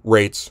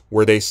rates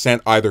where they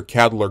sent either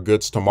cattle or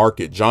goods to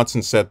market.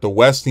 Johnson said the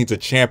West needs a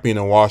champion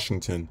in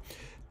Washington.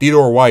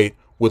 Theodore White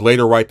would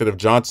later write that if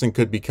Johnson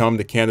could become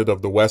the candidate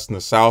of the West and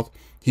the South,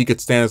 he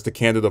could stand as the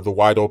candidate of the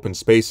wide open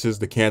spaces,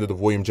 the candidate of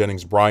William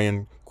Jennings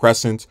Bryan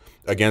Crescent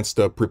against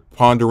a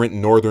preponderant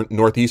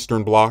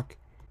northeastern bloc,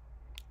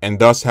 and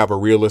thus have a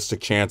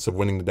realistic chance of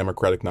winning the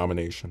Democratic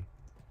nomination.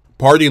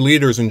 Party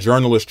leaders and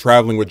journalists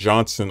traveling with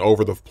Johnson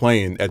over the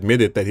plain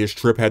admitted that his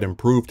trip had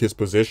improved his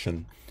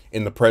position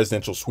in the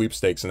presidential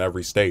sweepstakes in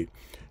every state.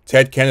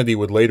 Ted Kennedy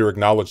would later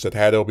acknowledge that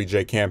had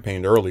LBJ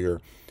campaigned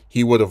earlier,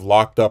 he would have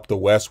locked up the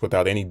West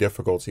without any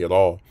difficulty at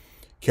all.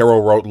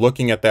 Carroll wrote,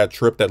 looking at that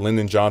trip that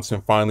Lyndon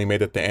Johnson finally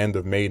made at the end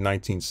of May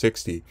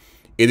 1960,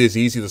 it is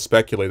easy to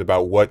speculate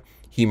about what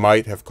he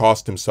might have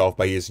cost himself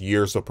by his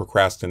years of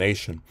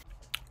procrastination.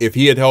 If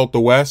he had held the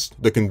West,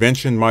 the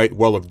convention might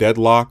well have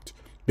deadlocked,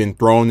 been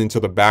thrown into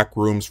the back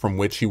rooms from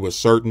which he was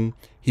certain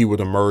he would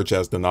emerge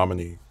as the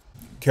nominee.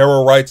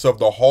 Carroll writes of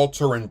the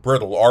halter and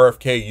bridle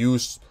RFK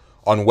used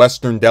on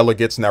Western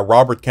delegates, and that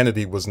Robert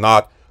Kennedy was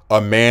not a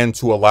man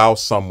to allow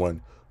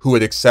someone who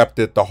had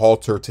accepted the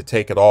halter to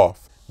take it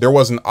off. There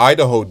was an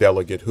Idaho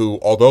delegate who,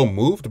 although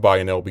moved by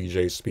an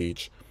LBJ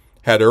speech,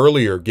 had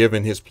earlier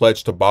given his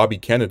pledge to Bobby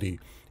Kennedy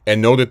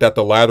and noted that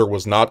the latter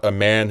was not a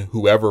man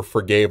who ever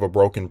forgave a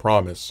broken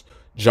promise.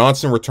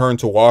 Johnson returned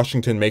to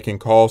Washington, making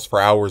calls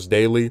for hours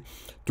daily.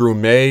 Through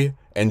May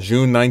and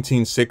June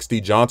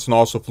 1960, Johnson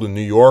also flew to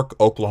New York,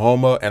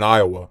 Oklahoma, and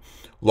Iowa,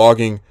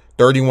 logging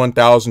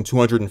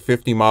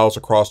 31,250 miles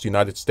across the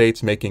United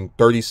States, making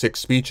 36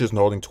 speeches and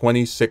holding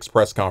 26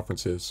 press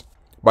conferences.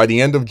 By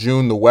the end of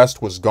June, the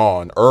West was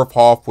gone. Irv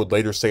Hoff would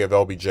later say of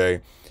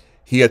LBJ,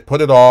 he had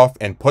put it off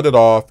and put it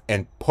off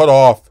and put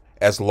off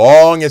as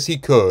long as he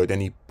could,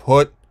 and he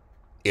put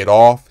it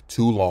off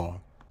too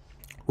long.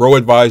 Rowe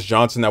advised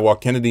Johnson that while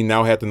Kennedy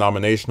now had the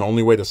nomination, the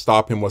only way to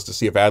stop him was to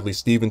see if Adlai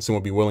Stevenson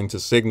would be willing to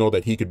signal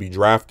that he could be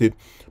drafted,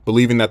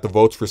 believing that the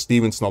votes for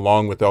Stevenson,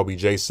 along with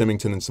LBJ,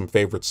 Symington, and some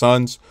favorite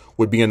sons,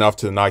 would be enough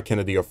to deny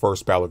Kennedy a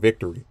first ballot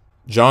victory.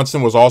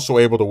 Johnson was also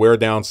able to wear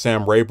down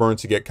Sam Rayburn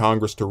to get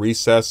Congress to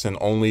recess and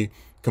only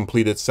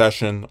completed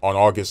session on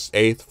August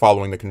 8th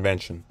following the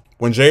convention.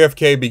 When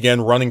JFK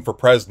began running for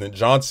president,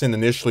 Johnson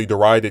initially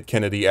derided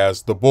Kennedy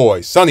as the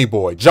boy, Sonny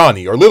Boy,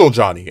 Johnny, or Little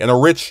Johnny, and a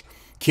rich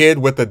kid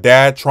with a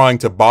dad trying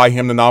to buy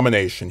him the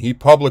nomination. He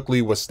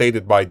publicly was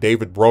stated by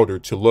David Broder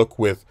to look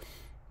with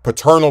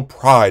paternal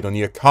pride on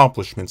the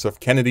accomplishments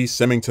of Kennedy,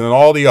 Symington, and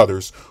all the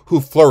others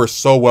who flourished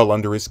so well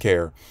under his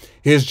care.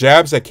 His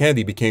jabs at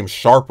Kennedy became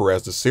sharper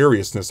as the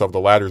seriousness of the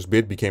latter's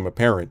bid became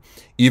apparent,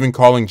 even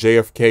calling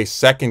JFK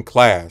second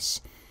class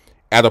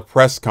at a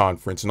press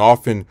conference, and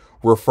often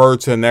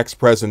referred to the next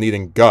president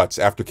needing guts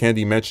after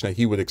Kennedy mentioned that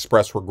he would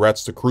express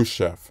regrets to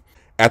Khrushchev.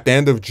 At the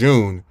end of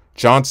June,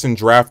 Johnson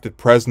drafted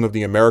president of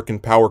the American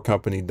Power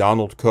Company,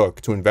 Donald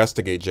Cook, to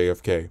investigate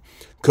JFK.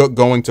 Cook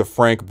going to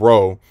Frank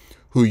Brough,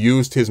 who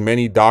used his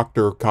many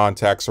doctor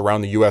contacts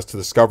around the U.S. to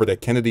discover that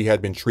Kennedy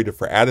had been treated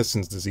for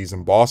Addison's disease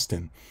in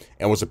Boston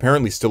and was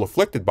apparently still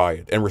afflicted by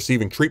it and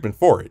receiving treatment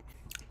for it.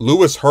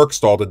 Lewis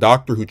Herkstall, the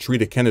doctor who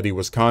treated Kennedy,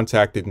 was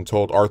contacted and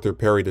told Arthur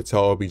Perry to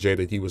tell LBJ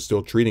that he was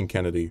still treating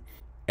Kennedy,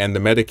 and the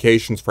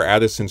medications for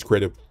Addison's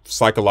created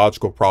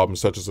psychological problems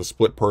such as a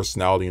split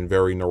personality and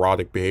very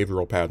neurotic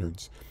behavioral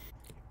patterns.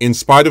 In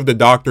spite of the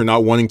doctor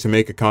not wanting to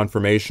make a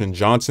confirmation,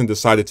 Johnson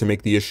decided to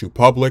make the issue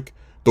public,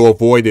 though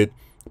avoided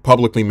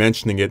publicly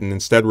mentioning it, and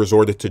instead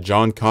resorted to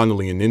John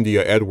Connolly and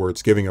India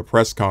Edwards giving a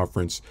press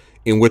conference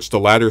in which the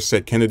latter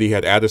said Kennedy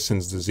had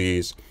Addison's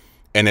disease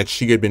and that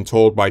she had been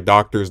told by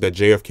doctors that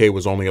JFK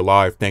was only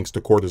alive thanks to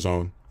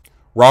cortisone.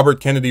 Robert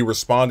Kennedy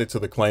responded to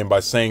the claim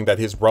by saying that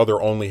his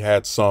brother only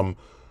had some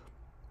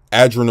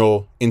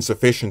adrenal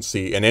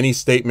insufficiency, and any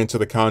statement to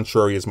the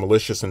contrary is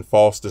malicious and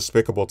false,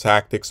 despicable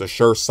tactics, a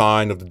sure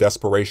sign of the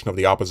desperation of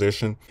the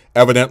opposition.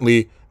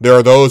 Evidently, there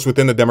are those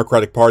within the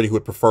Democratic Party who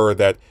would prefer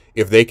that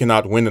if they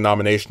cannot win the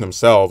nomination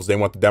themselves, they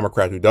want the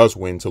Democrat who does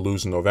win to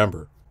lose in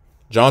November.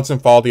 Johnson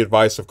followed the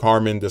advice of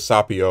Carmen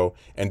DeSapio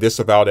and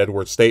disavowed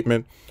Edwards'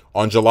 statement.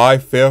 On July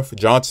 5th,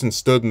 Johnson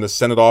stood in the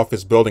Senate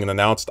office building and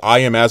announced, "I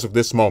am, as of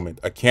this moment,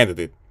 a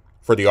candidate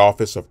for the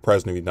office of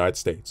President of the United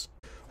States."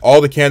 All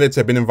the candidates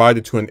had been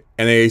invited to an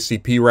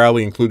NAACP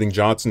rally, including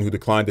Johnson, who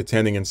declined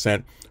attending and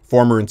sent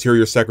former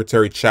Interior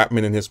Secretary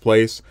Chapman in his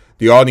place.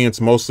 The audience,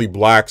 mostly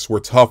blacks, were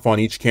tough on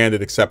each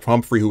candidate except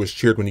Humphrey, who was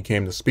cheered when he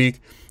came to speak.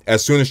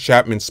 As soon as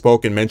Chapman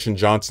spoke and mentioned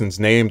Johnson's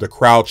name, the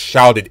crowd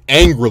shouted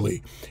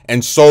angrily,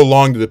 and so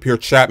long did it appear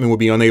Chapman would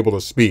be unable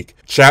to speak.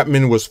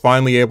 Chapman was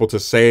finally able to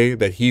say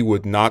that he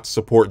would not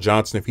support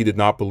Johnson if he did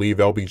not believe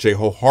LBJ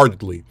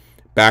wholeheartedly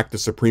backed the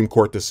Supreme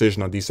Court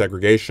decision on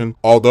desegregation.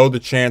 Although the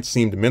chance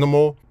seemed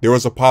minimal, there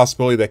was a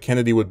possibility that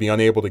Kennedy would be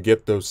unable to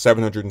get those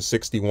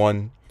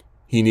 761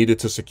 he needed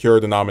to secure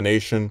the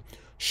nomination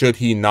should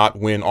he not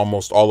win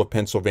almost all of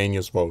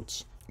Pennsylvania's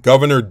votes.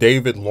 Governor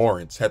David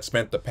Lawrence had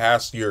spent the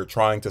past year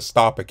trying to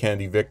stop a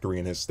Kennedy victory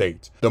in his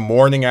state. The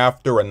morning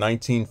after a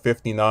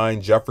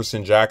 1959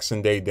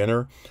 Jefferson-Jackson Day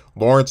dinner,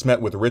 Lawrence met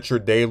with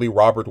Richard Daley,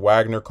 Robert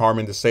Wagner,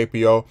 Carmen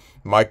DeSapio,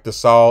 Mike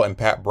DeSalle, and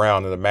Pat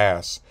Brown at a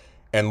mass.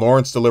 And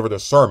Lawrence delivered a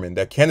sermon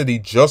that Kennedy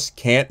just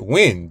can't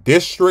win.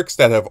 Districts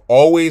that have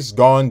always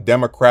gone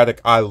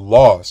Democratic, I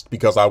lost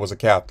because I was a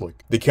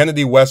Catholic. The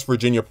Kennedy West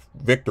Virginia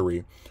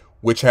victory,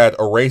 which had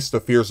erased the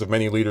fears of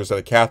many leaders that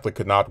a Catholic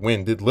could not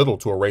win, did little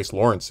to erase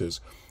Lawrence's,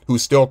 who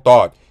still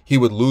thought he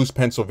would lose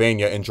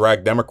Pennsylvania and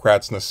drag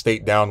Democrats in the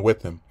state down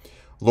with him.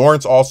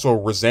 Lawrence also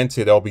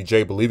resented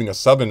LBJ, believing a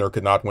Southerner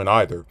could not win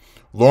either.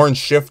 Lawrence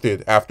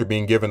shifted after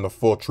being given the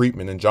full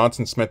treatment, and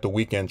Johnson spent the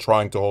weekend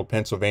trying to hold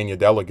Pennsylvania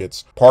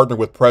delegates, partnered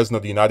with President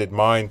of the United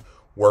Mine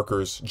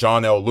Workers,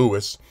 John L.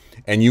 Lewis,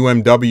 and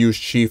UMW's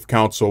chief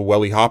counsel,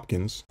 Welly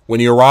Hopkins. When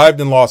he arrived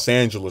in Los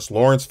Angeles,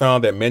 Lawrence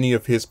found that many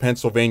of his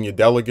Pennsylvania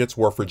delegates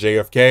were for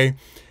JFK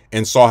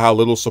and saw how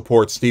little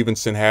support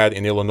Stevenson had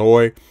in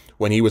Illinois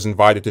when he was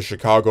invited to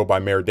Chicago by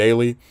Mayor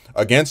Daley.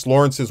 Against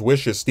Lawrence's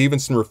wishes,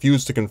 Stevenson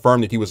refused to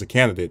confirm that he was a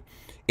candidate.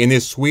 In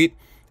his suite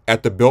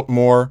at the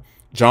Biltmore,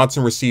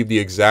 Johnson received the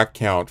exact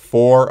count.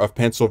 4 of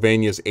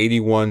Pennsylvania's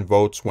 81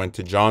 votes went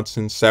to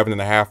Johnson,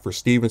 7.5 for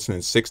Stevenson,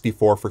 and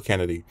 64 for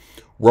Kennedy.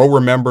 Rowe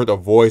remembered a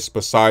voice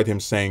beside him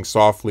saying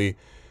softly,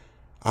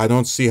 "I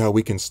don't see how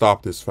we can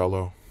stop this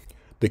fellow."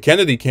 The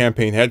Kennedy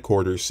campaign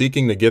headquarters,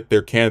 seeking to get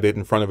their candidate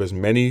in front of as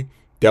many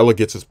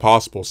delegates as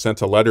possible, sent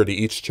a letter to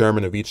each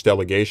chairman of each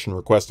delegation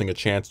requesting a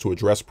chance to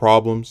address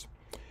problems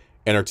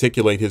and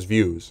articulate his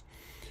views.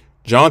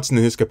 Johnson,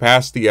 in his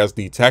capacity as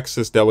the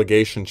Texas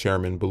delegation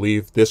chairman,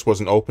 believed this was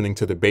an opening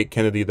to debate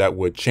Kennedy that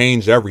would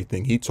change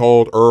everything. He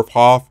told Irv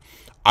Hoff,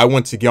 "I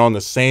want to get on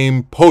the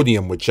same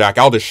podium with Jack.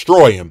 I'll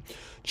destroy him."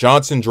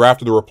 Johnson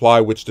drafted a reply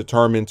which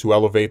determined to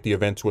elevate the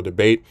event to a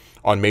debate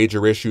on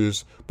major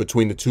issues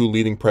between the two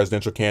leading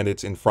presidential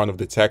candidates in front of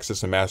the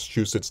Texas and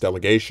Massachusetts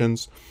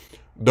delegations.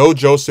 Though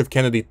Joseph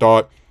Kennedy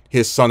thought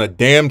his son a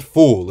damned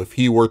fool if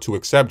he were to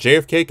accept,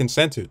 JFK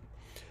consented.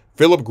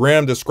 Philip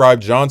Graham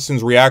described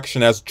Johnson's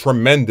reaction as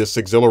tremendous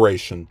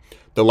exhilaration,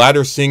 the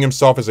latter seeing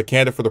himself as a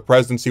candidate for the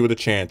presidency with a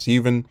chance,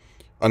 even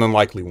an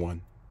unlikely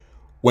one.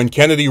 When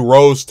Kennedy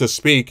rose to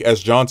speak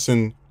as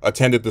Johnson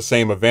attended the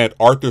same event,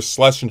 Arthur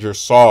Schlesinger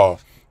saw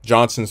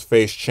Johnson's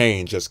face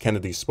change as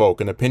Kennedy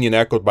spoke, an opinion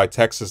echoed by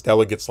Texas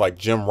delegates like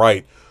Jim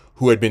Wright,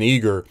 who had been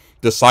eager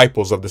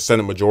disciples of the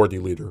Senate Majority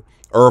Leader.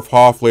 Irv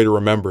Hoff later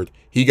remembered,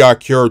 "He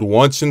got cured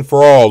once and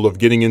for all of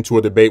getting into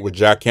a debate with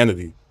Jack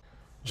Kennedy."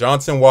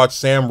 Johnson watched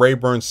Sam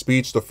Rayburn's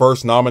speech, the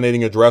first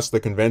nominating address of the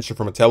convention,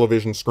 from a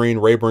television screen.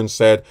 Rayburn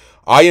said,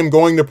 "I am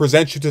going to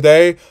present you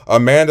today a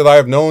man that I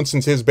have known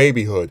since his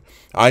babyhood.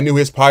 I knew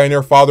his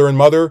pioneer father and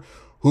mother,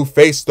 who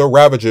faced the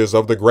ravages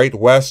of the Great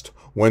West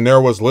when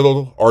there was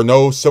little or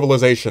no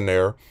civilization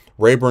there."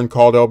 Rayburn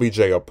called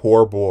LBJ a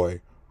poor boy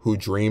who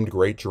dreamed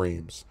great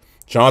dreams.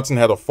 Johnson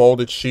had a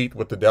folded sheet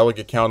with the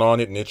delegate count on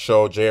it, and it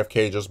showed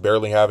JFK just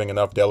barely having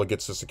enough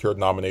delegates to secure the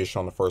nomination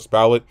on the first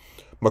ballot.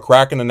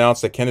 McCracken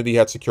announced that Kennedy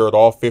had secured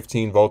all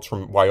 15 votes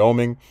from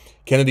Wyoming.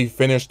 Kennedy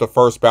finished the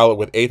first ballot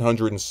with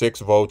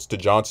 806 votes to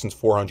Johnson's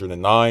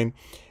 409,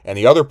 and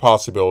the other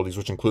possibilities,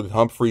 which included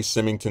Humphrey,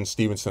 Symington,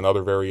 Stevenson, and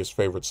other various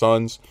favorite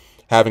sons,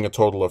 having a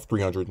total of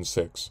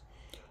 306.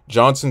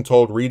 Johnson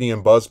told Reedy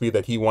and Busby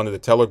that he wanted a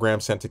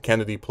telegram sent to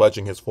Kennedy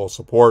pledging his full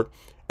support,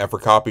 and for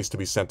copies to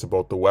be sent to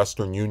both the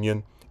Western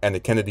Union and the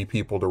Kennedy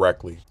people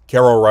directly.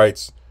 Carroll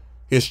writes,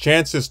 "His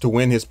chances to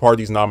win his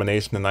party's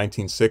nomination in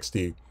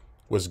 1960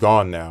 was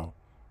gone now,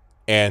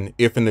 and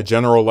if in the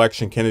general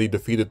election Kennedy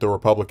defeated the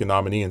Republican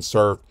nominee and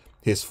served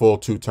his full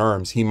 2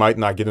 terms, he might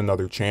not get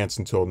another chance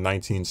until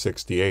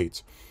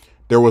 1968.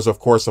 There was, of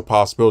course, a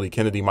possibility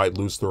Kennedy might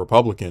lose the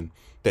Republican,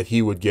 that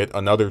he would get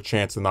another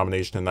chance at the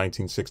nomination in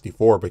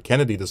 1964, but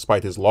Kennedy,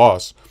 despite his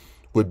loss,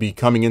 would be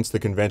coming into the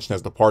convention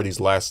as the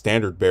party's last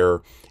standard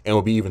bearer and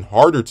would be even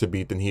harder to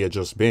beat than he had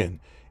just been.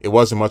 It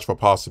wasn't much of a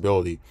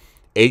possibility.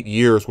 8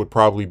 years would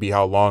probably be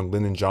how long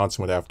Lyndon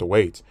Johnson would have to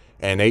wait.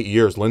 And in 8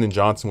 years, Lyndon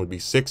Johnson would be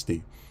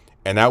 60.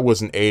 And that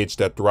was an age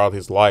that throughout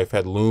his life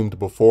had loomed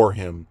before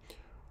him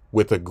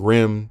with a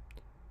grim,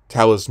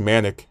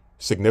 talismanic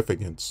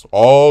significance.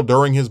 All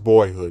during his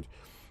boyhood,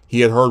 he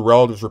had heard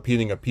relatives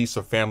repeating a piece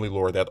of family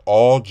lore that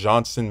all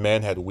Johnson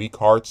men had weak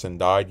hearts and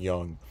died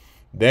young.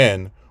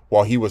 Then,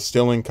 while he was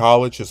still in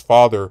college, his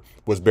father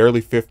was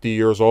barely 50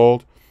 years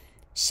old.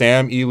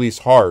 Sam Ely's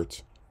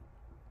heart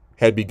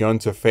had begun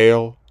to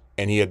fail,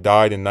 and he had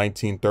died in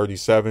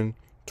 1937,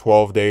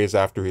 12 days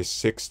after his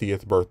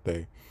 60th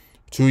birthday.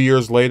 2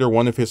 years later,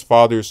 one of his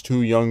father's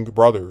 2 young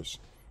brothers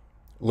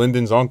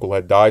Lyndon's uncle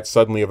had died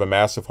suddenly of a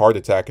massive heart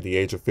attack at the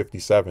age of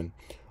 57.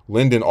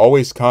 Lyndon,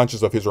 always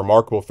conscious of his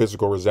remarkable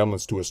physical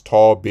resemblance to his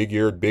tall,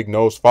 big-eared,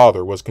 big-nosed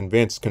father, was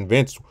convinced,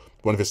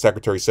 one of his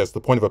secretaries says, to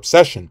the point of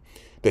obsession,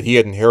 that he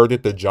had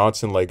inherited the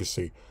Johnson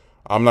legacy.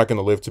 "I'm not going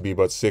to live to be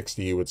but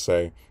 60, he would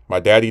say. "My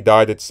daddy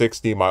died at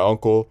 60, my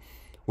uncle."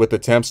 With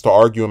attempts to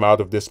argue him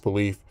out of this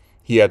belief,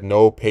 he had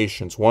no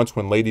patience. Once,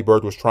 when Lady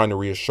Bird was trying to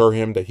reassure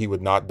him that he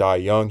would not die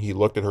young, he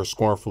looked at her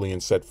scornfully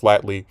and said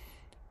flatly,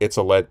 "It's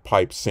a lead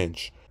pipe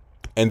cinch."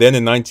 And then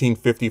in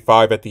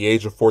 1955, at the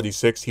age of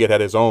 46, he had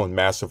his own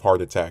massive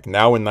heart attack.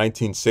 Now in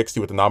 1960,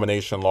 with the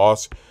nomination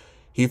loss,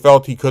 he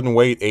felt he couldn't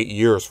wait 8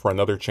 years for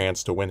another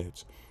chance to win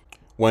it.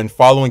 When,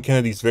 following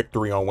Kennedy's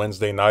victory on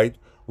Wednesday night,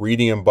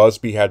 Reedy and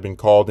Busby had been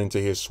called into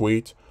his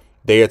suite,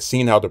 they had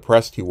seen how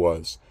depressed he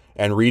was,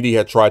 and Reedy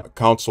had tried to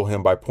counsel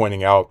him by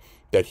pointing out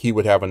that he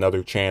would have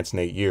another chance in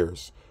 8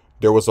 years.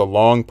 There was a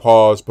long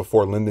pause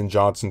before Lyndon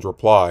Johnson's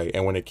reply,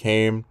 and when it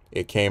came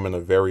in a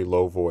very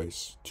low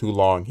voice. "Too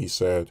long," he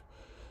said.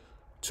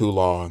 "Too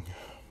long."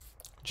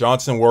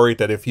 Johnson worried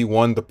that if he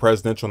won the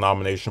presidential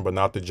nomination but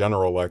not the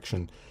general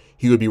election,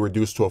 he would be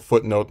reduced to a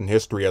footnote in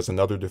history as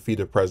another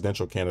defeated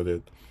presidential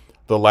candidate.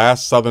 The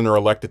last Southerner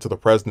elected to the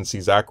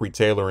presidency, Zachary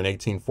Taylor, in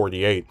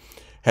 1848,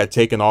 had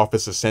taken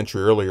office a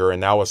century earlier, and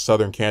now a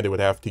Southern candidate would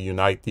have to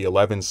unite the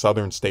 11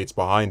 Southern states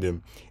behind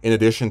him, in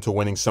addition to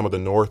winning some of the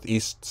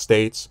Northeast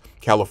states,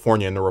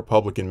 California, and the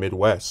Republican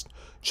Midwest.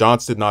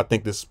 Johnson did not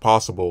think this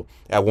possible,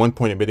 at one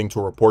point admitting to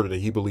a reporter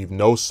that he believed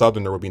no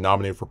Southerner would be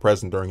nominated for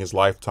president during his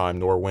lifetime,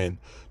 nor win.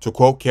 To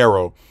quote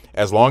Caro,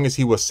 "As long as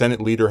he was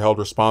Senate leader held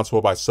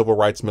responsible by civil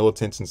rights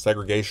militants and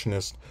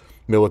segregationist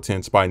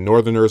militants, by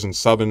Northerners and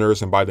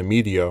Southerners, and by the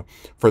media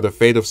for the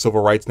fate of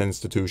civil rights and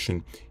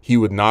institution, he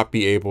would not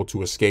be able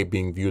to escape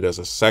being viewed as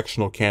a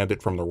sectional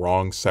candidate from the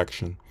wrong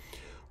section."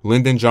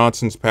 Lyndon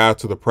Johnson's path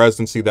to the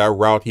presidency, that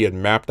route he had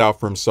mapped out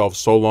for himself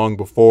so long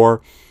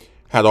before,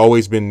 had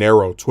always been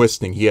narrow,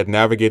 twisting. He had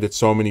navigated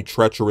so many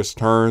treacherous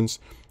turns,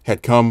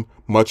 had come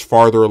much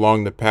farther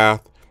along the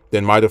path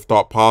than might have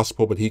thought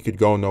possible, but he could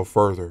go no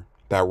further.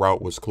 That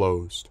route was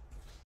closed.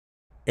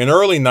 In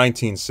early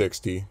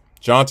 1960,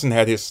 Johnson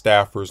had his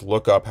staffers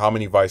look up how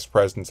many vice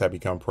presidents had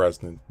become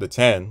president. The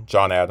 10,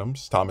 John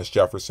Adams, Thomas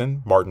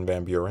Jefferson, Martin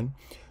Van Buren,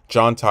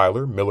 John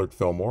Tyler, Millard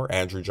Fillmore,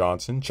 Andrew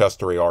Johnson,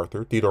 Chester A.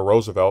 Arthur, Theodore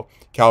Roosevelt,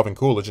 Calvin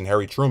Coolidge, and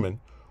Harry Truman,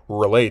 were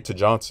relayed to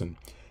Johnson.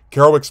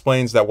 Carroll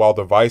explains that while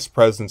the vice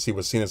presidency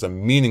was seen as a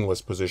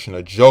meaningless position,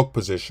 a joke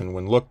position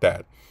when looked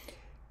at,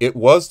 it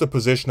was the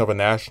position of a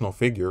national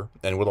figure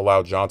and would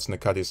allow Johnson to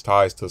cut his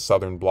ties to the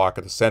Southern bloc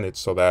of the Senate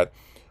so that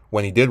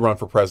when he did run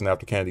for president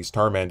after Kennedy's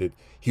term ended,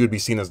 he would be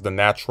seen as the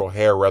natural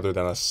heir rather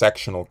than a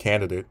sectional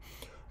candidate.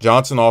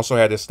 Johnson also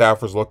had his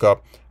staffers look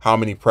up how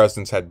many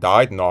presidents had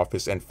died in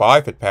office, and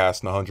 5 had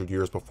passed in 100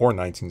 years before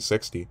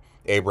 1960.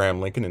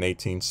 Abraham Lincoln in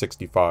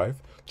 1865,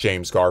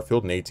 James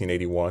Garfield in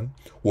 1881,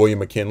 William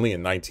McKinley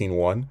in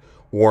 1901,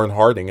 Warren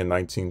Harding in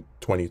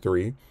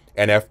 1923,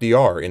 and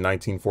FDR in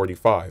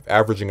 1945,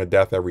 averaging a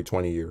death every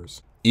 20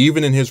 years.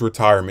 Even in his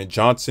retirement,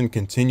 Johnson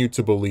continued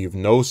to believe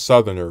no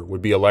Southerner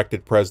would be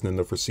elected president in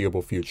the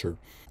foreseeable future.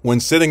 When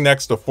sitting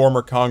next to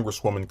former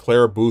Congresswoman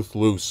Clara Booth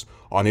Luce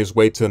on his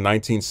way to the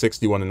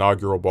 1961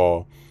 inaugural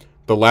ball,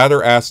 the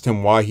latter asked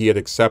him why he had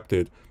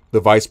accepted the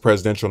vice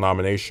presidential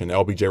nomination,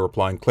 LBJ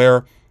replying,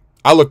 "Claire,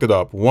 I looked it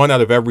up. 1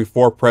 out of every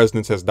 4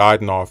 presidents has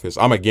died in office.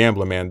 I'm a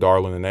gambling man,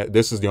 darling, and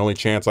this is the only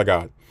chance I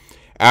got."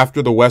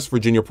 After the West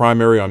Virginia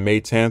primary on May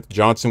 10th,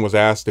 Johnson was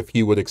asked if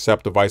he would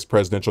accept the vice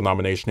presidential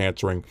nomination,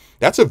 answering,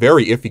 "That's a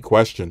very iffy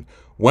question.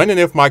 When and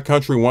if my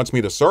country wants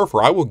me to serve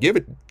her, I will give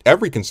it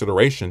every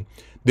consideration."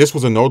 This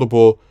was a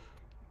notable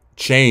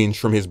change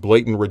from his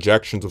blatant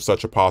rejections of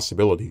such a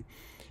possibility.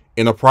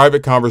 In a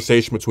private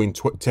conversation between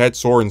Ted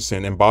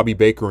Sorensen and Bobby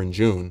Baker in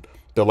June,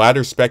 the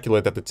latter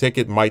speculated that the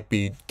ticket might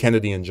be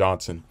Kennedy and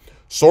Johnson.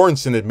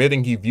 Sorensen,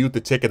 admitting he viewed the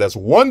ticket as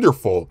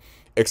wonderful,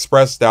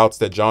 expressed doubts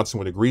that Johnson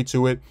would agree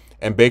to it,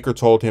 and Baker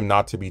told him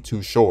not to be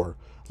too sure.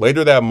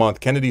 Later that month,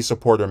 Kennedy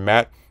supporter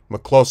Matt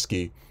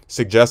McCloskey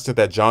suggested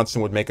that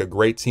Johnson would make a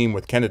great team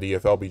with Kennedy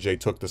if LBJ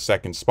took the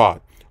second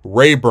spot.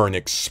 Rayburn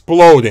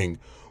exploding.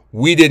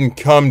 "We didn't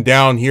come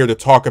down here to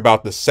talk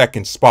about the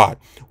second spot.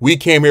 We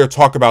came here to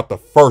talk about the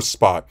first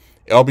spot."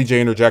 LBJ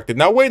interjected,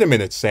 "Now wait a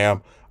minute,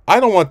 Sam. I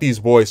don't want these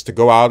boys to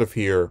go out of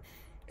here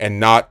and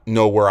not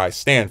know where I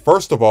stand.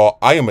 First of all,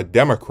 I am a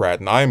Democrat,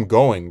 and I am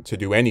going to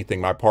do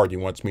anything my party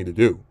wants me to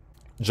do."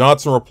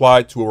 Johnson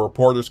replied to a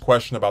reporter's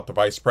question about the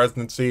vice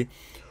presidency,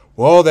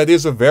 "Well, that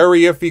is a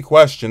very iffy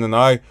question, and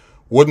I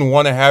wouldn't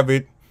want to have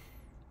it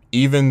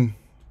even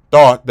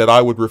thought that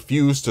I would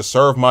refuse to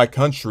serve my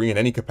country in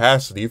any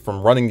capacity,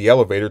 from running the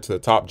elevator to the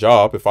top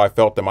job, if I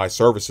felt that my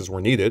services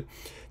were needed."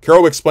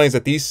 Carroll explains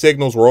that these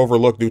signals were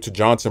overlooked due to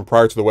Johnson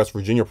prior to the West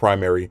Virginia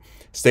primary,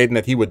 stating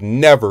that he would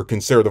never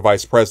consider the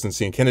vice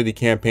presidency, and Kennedy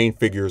campaign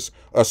figures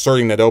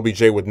asserting that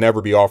LBJ would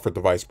never be offered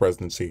the vice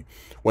presidency.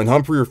 When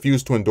Humphrey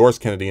refused to endorse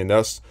Kennedy and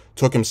thus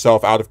took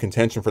himself out of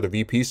contention for the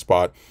VP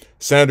spot,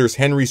 Senators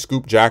Henry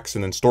Scoop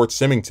Jackson and Stuart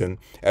Symington,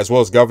 as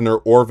well as Governor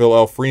Orville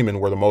L. Freeman,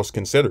 were the most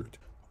considered.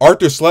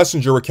 Arthur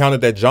Schlesinger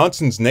recounted that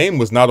Johnson's name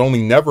was not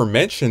only never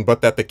mentioned, but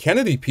that the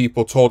Kennedy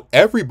people told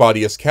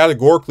everybody as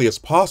categorically as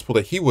possible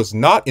that he was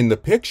not in the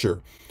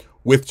picture.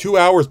 With 2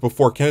 hours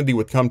before Kennedy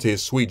would come to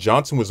his suite,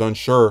 Johnson was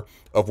unsure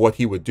of what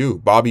he would do.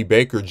 Bobby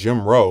Baker,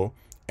 Jim Rowe,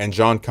 and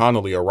John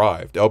Connally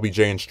arrived,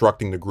 LBJ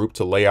instructing the group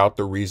to lay out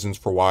the reasons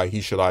for why he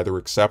should either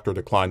accept or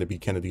decline to be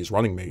Kennedy's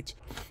running mate.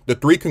 The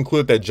three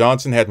concluded that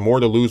Johnson had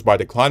more to lose by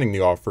declining the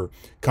offer,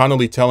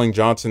 Connally telling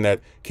Johnson that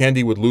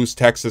Kennedy would lose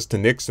Texas to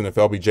Nixon if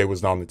LBJ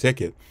was not on the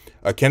ticket.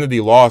 A Kennedy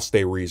loss,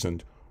 they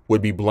reasoned,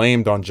 would be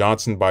blamed on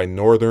Johnson by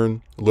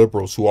Northern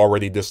liberals who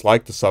already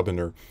disliked the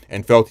Southerner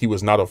and felt he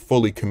was not a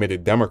fully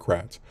committed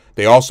Democrat.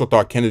 They also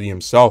thought Kennedy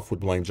himself would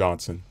blame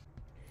Johnson.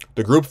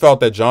 The group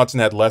felt that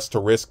Johnson had less to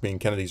risk being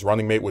Kennedy's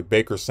running mate, with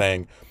Baker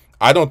saying,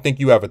 "I don't think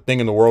you have a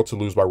thing in the world to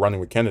lose by running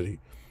with Kennedy."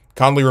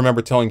 Connally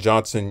remembered telling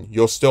Johnson,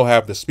 "You'll still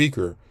have the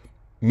speaker,"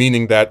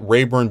 meaning that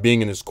Rayburn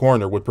being in his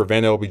corner would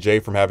prevent LBJ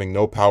from having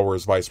no power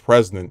as vice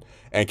president,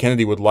 and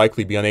Kennedy would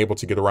likely be unable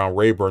to get around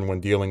Rayburn when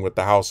dealing with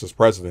the House as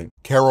president.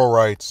 Carroll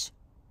writes,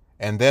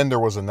 "And then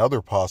there was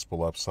another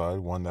possible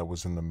upside, one that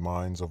was in the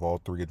minds of all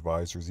three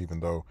advisors,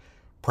 even though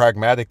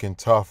pragmatic and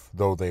tough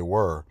though they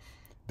were.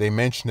 They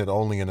mentioned it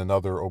only in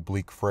another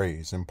oblique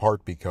phrase, in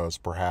part because,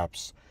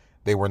 perhaps,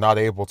 they were not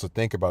able to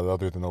think about it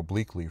other than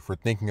obliquely, for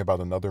thinking about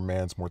another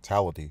man's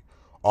mortality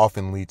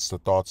often leads to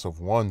thoughts of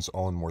one's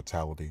own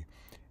mortality,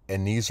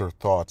 and these are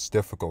thoughts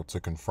difficult to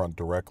confront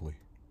directly."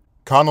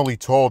 Connally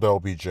told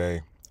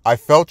LBJ, "I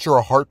felt you're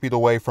a heartbeat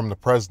away from the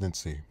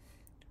presidency."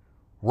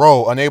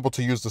 Rowe, unable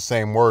to use the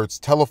same words,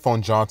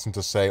 telephoned Johnson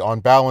to say, "On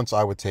balance,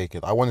 I would take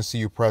it. I want to see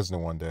you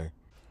president one day."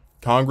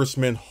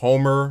 Congressman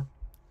Homer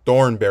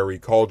Thornberry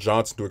called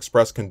Johnson to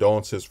express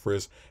condolences for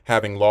his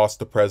having lost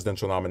the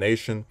presidential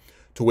nomination,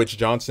 to which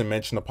Johnson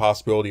mentioned the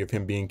possibility of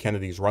him being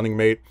Kennedy's running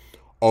mate.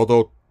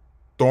 Although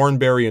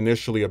Thornberry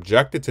initially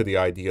objected to the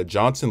idea,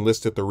 Johnson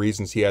listed the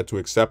reasons he had to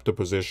accept the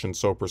position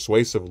so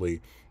persuasively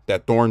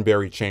that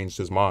Thornberry changed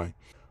his mind.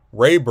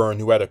 Rayburn,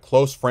 who had a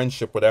close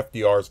friendship with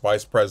FDR's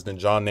Vice President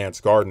John Nance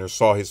Gardner,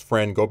 saw his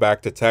friend go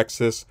back to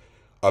Texas,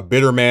 a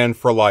bitter man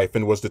for life,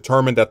 and was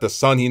determined that the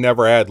son he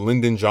never had,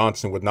 Lyndon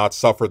Johnson, would not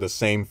suffer the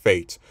same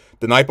fate.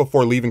 The night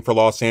before leaving for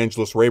Los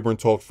Angeles, Rayburn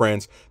told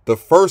friends, "The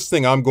first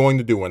thing I'm going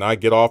to do when I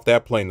get off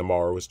that plane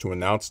tomorrow is to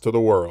announce to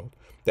the world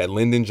that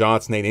Lyndon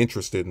Johnson ain't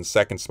interested in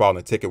second spot on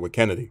a ticket with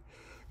Kennedy."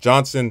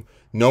 Johnson,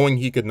 knowing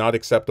he could not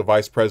accept the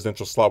vice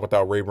presidential slot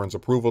without Rayburn's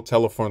approval,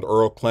 telephoned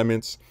Earl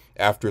Clements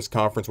after his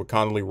conference with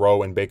Connally,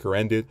 Rowe, and Baker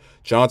ended.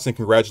 Johnson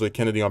congratulated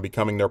Kennedy on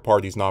becoming their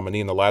party's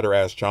nominee, and the latter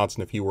asked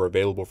Johnson if he were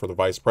available for the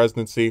vice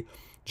presidency.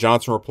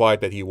 Johnson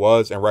replied that he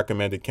was and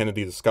recommended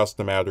Kennedy discuss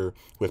the matter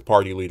with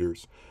party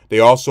leaders. They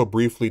also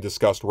briefly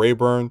discussed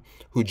Rayburn,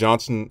 who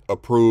Johnson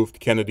approved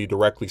Kennedy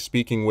directly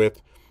speaking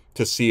with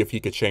to see if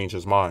he could change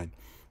his mind.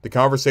 The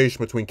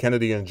conversation between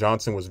Kennedy and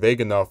Johnson was vague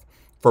enough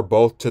for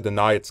both to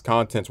deny its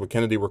contents, with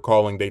Kennedy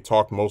recalling they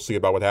talked mostly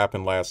about what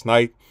happened last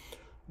night.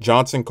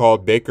 Johnson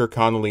called Baker,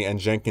 Connally, and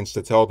Jenkins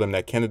to tell them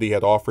that Kennedy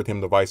had offered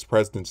him the vice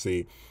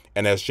presidency,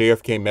 and as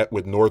JFK met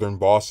with Northern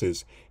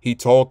bosses, he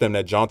told them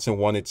that Johnson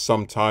wanted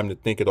some time to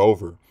think it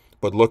over,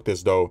 but looked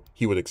as though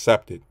he would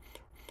accept it.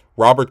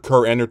 Robert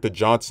Kerr entered the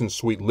Johnson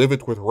suite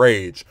livid with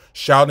rage,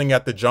 shouting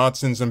at the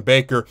Johnsons and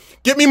Baker,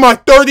 "Get me my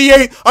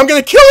 38! I'm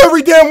gonna kill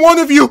every damn one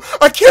of you!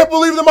 I can't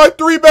believe that my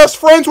three best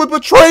friends would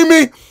betray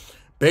me!"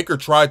 Baker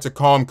tried to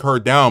calm Kerr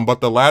down, but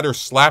the latter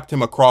slapped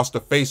him across the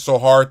face so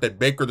hard that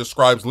Baker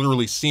describes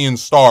literally seeing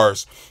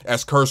stars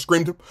as Kerr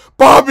screamed,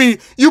 "Bobby,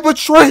 you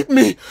betrayed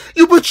me!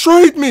 You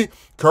betrayed me!"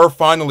 Kerr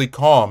finally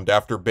calmed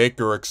after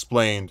Baker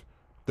explained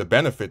the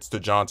benefits to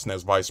Johnson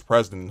as vice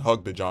president and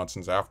hugged the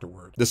Johnsons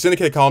afterward. The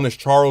syndicated columnist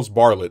Charles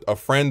Bartlett, a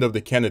friend of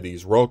the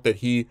Kennedys, wrote that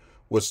he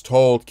was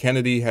told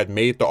Kennedy had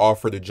made the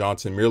offer to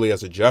Johnson merely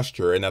as a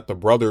gesture and that the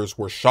brothers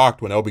were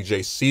shocked when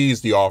LBJ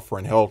seized the offer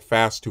and held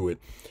fast to it.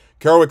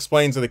 Carroll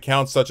explains that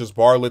accounts such as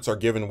Bartlett's are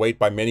given weight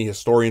by many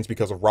historians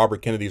because of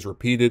Robert Kennedy's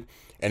repeated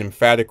and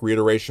emphatic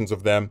reiterations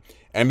of them,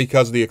 and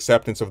because of the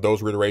acceptance of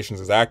those reiterations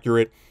as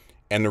accurate,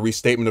 and the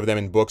restatement of them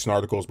in books and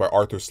articles by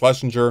Arthur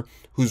Schlesinger,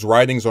 whose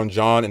writings on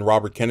John and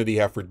Robert Kennedy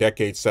have for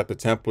decades set the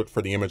template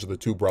for the image of the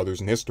two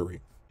brothers in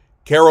history.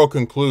 Carroll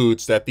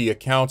concludes that the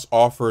accounts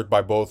offered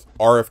by both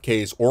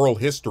RFK's oral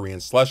history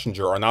and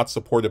Schlesinger are not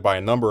supported by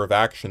a number of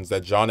actions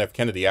that John F.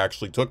 Kennedy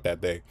actually took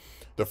that day.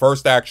 The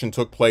first action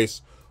took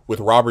place with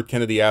Robert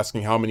Kennedy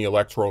asking how many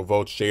electoral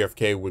votes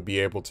JFK would be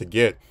able to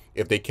get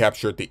if they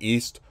captured the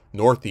East,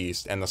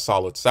 Northeast, and the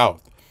Solid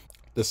South.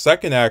 The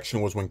second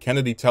action was when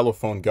Kennedy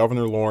telephoned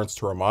Governor Lawrence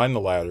to remind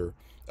the latter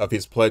of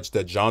his pledge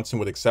that Johnson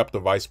would accept the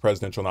vice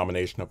presidential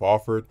nomination if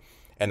offered,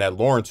 and that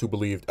Lawrence, who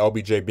believed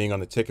LBJ being on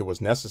the ticket was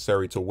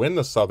necessary to win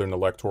the Southern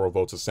electoral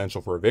votes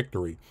essential for a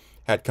victory,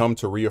 had come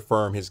to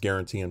reaffirm his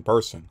guarantee in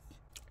person.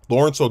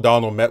 Lawrence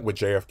O'Donnell met with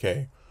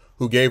JFK,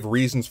 who gave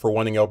reasons for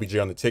wanting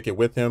LBJ on the ticket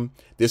with him.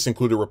 This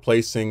included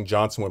replacing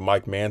Johnson with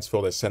Mike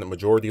Mansfield as Senate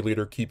Majority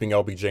Leader, keeping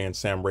LBJ and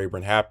Sam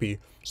Rayburn happy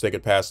so they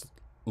could pass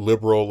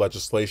liberal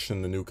legislation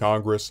in the new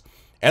Congress,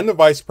 and the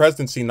vice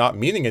presidency not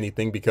meaning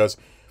anything because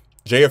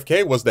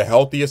JFK was the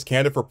healthiest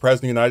candidate for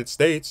president of the United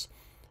States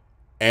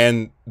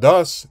and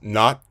thus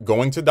not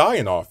going to die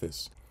in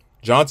office.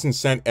 Johnson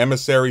sent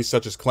emissaries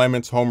such as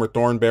Clements, Homer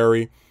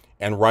Thornberry,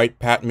 and Wright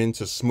Patman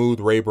to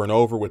smooth Rayburn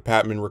over, with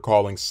Patman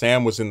recalling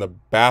Sam was in the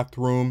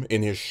bathroom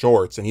in his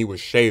shorts and he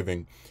was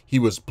shaving. He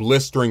was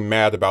blistering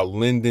mad about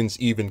Lyndon's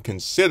even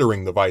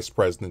considering the vice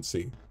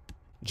presidency.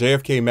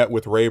 JFK met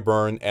with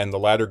Rayburn, and the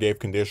latter gave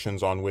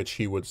conditions on which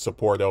he would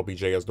support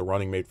LBJ as the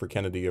running mate for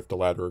Kennedy if the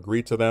latter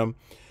agreed to them.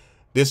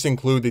 This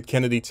included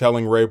Kennedy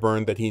telling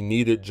Rayburn that he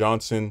needed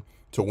Johnson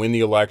to win the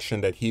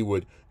election, that he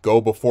would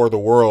go before the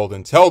world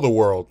and tell the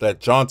world that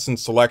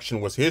Johnson's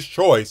selection was his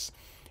choice,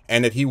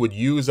 and that he would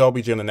use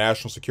LBJ in the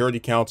National Security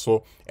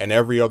Council and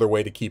every other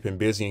way to keep him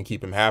busy and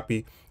keep him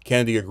happy.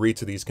 Kennedy agreed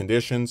to these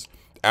conditions.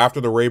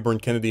 After the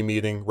Rayburn-Kennedy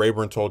meeting,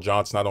 Rayburn told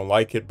Johnson, "I don't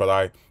like it, but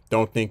I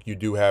don't think you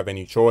do have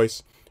any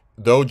choice."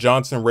 Though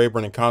Johnson,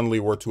 Rayburn, and Connally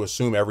were to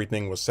assume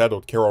everything was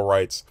settled, Carroll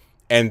writes,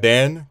 and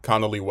then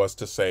Connally was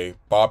to say,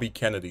 Bobby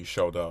Kennedy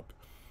showed up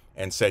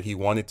and said he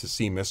wanted to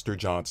see Mr.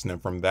 Johnson,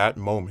 and from that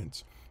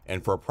moment,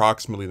 and for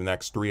approximately the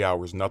next 3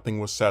 hours, nothing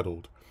was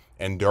settled.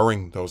 And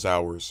during those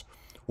hours,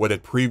 what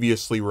had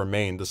previously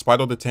remained, despite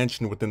all the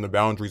tension within the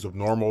boundaries of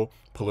normal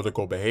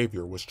political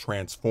behavior, was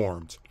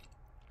transformed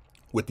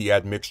with the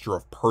admixture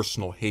of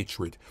personal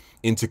hatred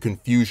into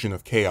confusion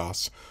of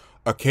chaos,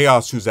 a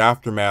chaos whose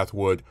aftermath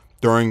would,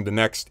 during the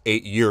next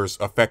 8 years,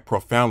 affect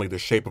profoundly the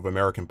shape of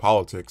American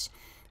politics,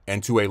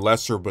 and to a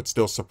lesser but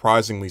still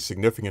surprisingly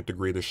significant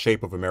degree, the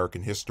shape of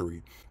American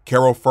history.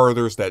 Carroll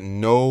furthers that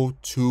no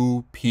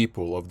two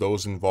people of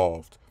those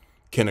involved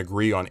can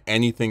agree on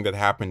anything that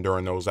happened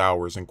during those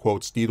hours, and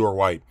quotes Theodore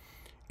White,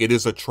 "It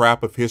is a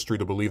trap of history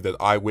to believe that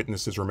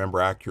eyewitnesses remember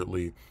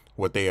accurately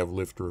what they have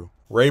lived through."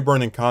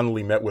 Rayburn and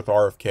Connally met with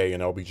RFK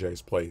in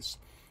LBJ's place.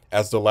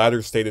 As the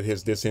latter stated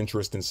his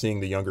disinterest in seeing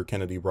the younger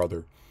Kennedy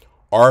brother,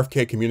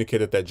 RFK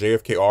communicated that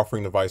JFK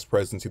offering the vice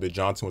presidency to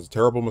Johnson was a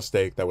terrible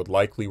mistake that would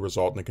likely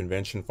result in a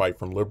convention fight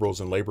from liberals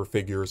and labor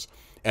figures,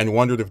 and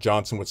wondered if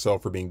Johnson would settle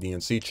for being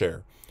DNC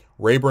chair.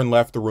 Rayburn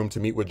left the room to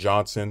meet with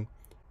Johnson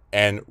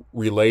and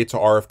relayed to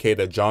RFK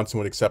that Johnson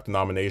would accept the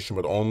nomination,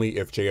 but only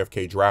if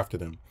JFK drafted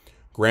him.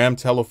 Graham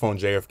telephoned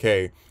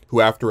JFK,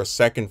 who after a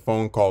second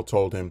phone call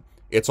told him,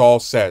 "It's all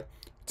set.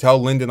 Tell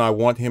Lyndon I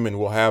want him and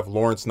we'll have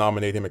Lawrence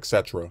nominate him,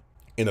 etc."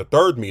 In a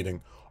third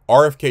meeting,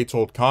 RFK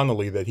told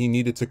Connally that he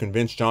needed to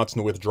convince Johnson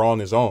to withdraw on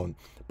his own,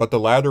 but the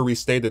latter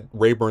restated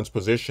Rayburn's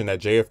position that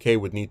JFK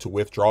would need to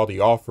withdraw the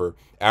offer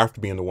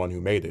after being the one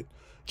who made it.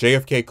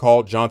 JFK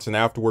called Johnson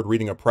afterward,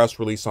 reading a press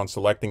release on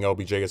selecting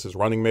LBJ as his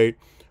running mate.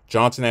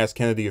 Johnson asked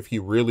Kennedy if he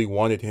really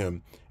wanted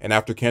him, and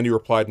after Kennedy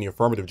replied in the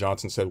affirmative,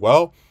 Johnson said,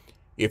 "Well,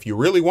 if you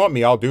really want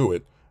me, I'll do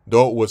it."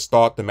 Though it was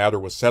thought the matter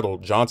was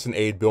settled, Johnson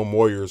aide Bill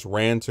Moyers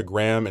ran to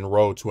Graham and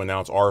Rowe to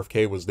announce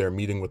RFK was there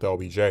meeting with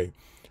LBJ.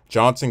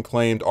 Johnson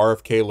claimed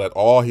RFK let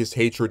all his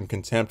hatred and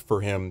contempt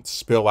for him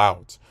spill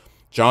out.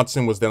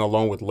 Johnson was then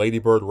alone with Lady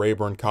Bird,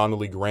 Rayburn,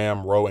 Connally,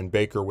 Graham, Rowe, and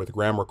Baker, with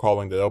Graham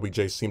recalling that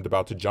LBJ seemed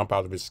about to jump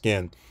out of his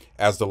skin,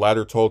 as the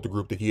latter told the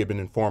group that he had been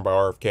informed by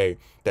RFK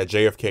that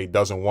JFK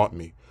doesn't want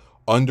me.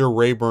 Under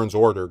Rayburn's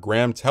order,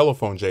 Graham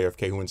telephoned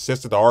JFK, who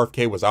insisted that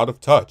RFK was out of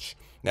touch,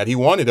 that he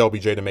wanted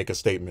LBJ to make a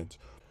statement.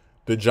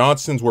 The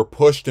Johnsons were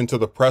pushed into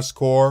the press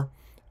corps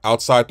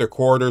outside their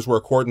corridors, where,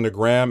 according to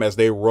Graham, as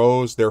they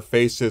rose, their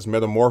faces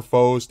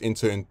metamorphosed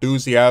into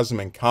enthusiasm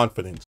and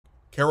confidence.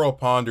 Carroll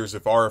ponders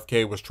if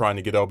RFK was trying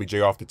to get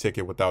LBJ off the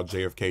ticket without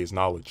JFK's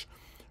knowledge.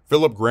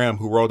 Philip Graham,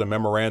 who wrote a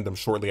memorandum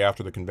shortly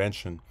after the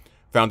convention,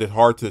 found it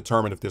hard to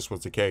determine if this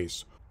was the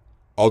case.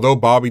 Although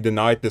Bobby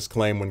denied this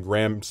claim when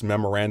Graham's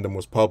memorandum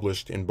was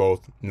published in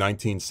both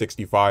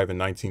 1965 and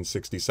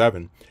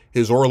 1967,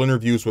 his oral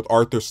interviews with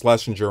Arthur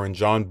Schlesinger and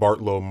John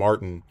Bartlow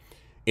Martin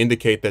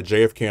indicate that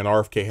JFK and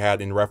RFK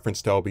had, in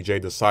reference to LBJ,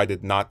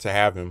 decided not to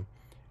have him,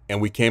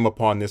 and we came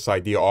upon this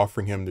idea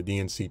offering him the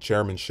DNC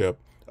chairmanship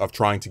of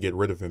trying to get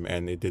rid of him,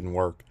 and it didn't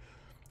work.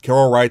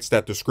 Carroll writes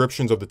that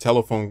descriptions of the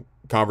telephone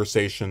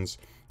conversations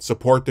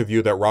support the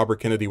view that Robert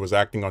Kennedy was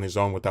acting on his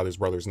own without his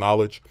brother's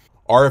knowledge.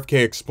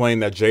 RFK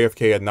explained that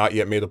JFK had not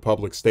yet made a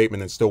public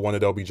statement and still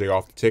wanted LBJ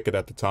off the ticket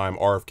at the time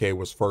RFK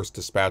was first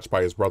dispatched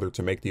by his brother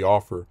to make the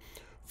offer,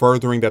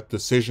 furthering that the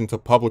decision to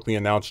publicly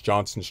announce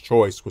Johnson's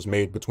choice was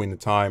made between the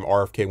time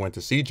RFK went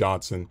to see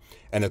Johnson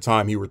and the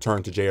time he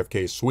returned to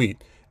JFK's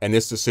suite, and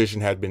this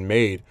decision had been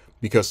made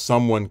because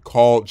someone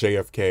called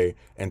JFK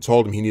and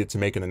told him he needed to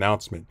make an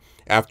announcement.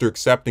 After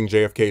accepting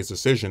JFK's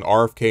decision,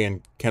 RFK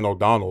and Ken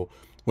O'Donnell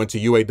went to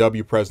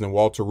UAW President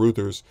Walter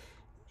Reuther's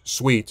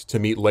suite to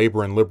meet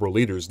labor and liberal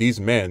leaders. These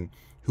men,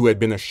 who had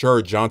been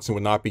assured Johnson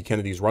would not be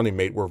Kennedy's running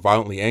mate, were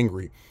violently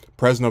angry.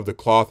 President of the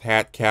Cloth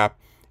Hat, Cap,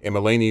 and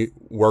Mullany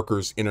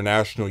Workers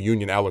International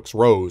Union, Alex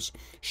Rose,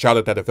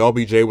 shouted that if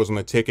LBJ was on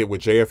the ticket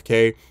with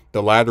JFK,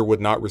 the latter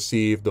would not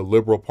receive the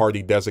Liberal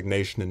Party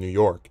designation in New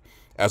York.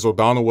 As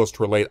O'Donnell was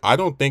to relate, "I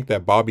don't think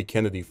that Bobby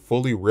Kennedy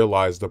fully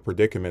realized the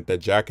predicament that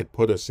Jack had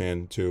put us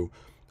into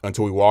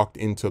until we walked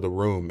into the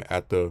room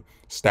at the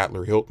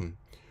Statler Hilton."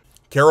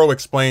 Carroll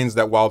explains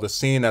that while the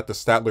scene at the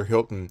Statler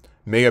Hilton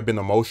may have been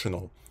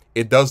emotional,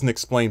 it doesn't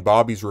explain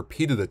Bobby's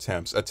repeated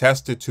attempts,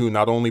 attested to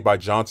not only by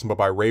Johnson but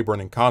by Rayburn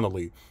and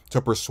Connolly,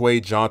 to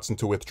persuade Johnson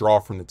to withdraw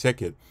from the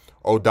ticket.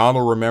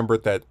 O'Donnell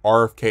remembered that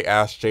RFK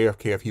asked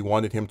JFK if he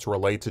wanted him to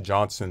relate to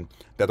Johnson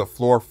that a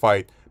floor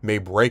fight may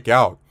break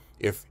out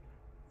if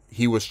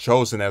he was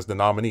chosen as the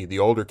nominee. The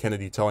older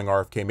Kennedy telling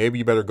RFK, maybe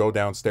you better go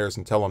downstairs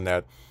and tell him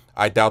that.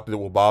 I doubt that it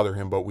will bother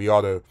him, but we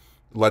ought to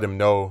let him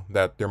know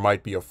that there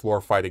might be a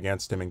floor fight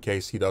against him in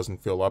case he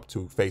doesn't feel up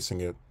to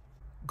facing it.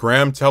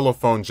 Graham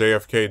telephoned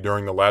JFK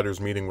during the latter's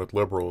meeting with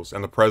liberals,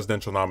 and the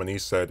presidential nominee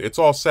said, "It's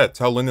all set.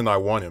 Tell Lyndon I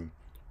want him."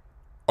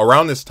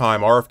 Around this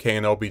time, RFK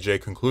and LBJ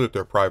concluded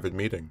their private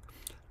meeting,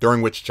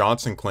 during which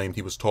Johnson claimed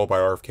he was told by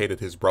RFK that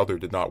his brother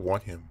did not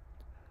want him.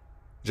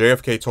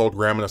 JFK told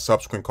Graham in a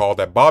subsequent call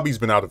that Bobby's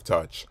been out of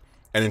touch,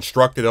 and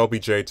instructed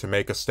LBJ to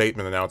make a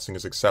statement announcing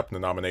his acceptance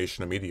of the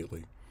nomination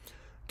immediately.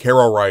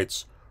 Carroll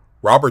writes,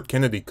 Robert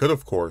Kennedy could,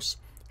 of course,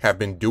 have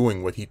been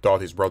doing what he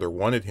thought his brother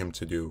wanted him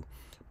to do,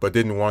 but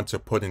didn't want to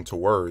put into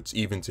words,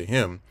 even to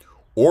him,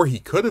 or he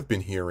could have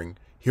been hearing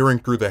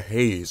through the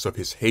haze of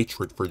his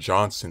hatred for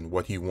Johnson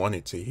what he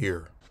wanted to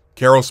hear.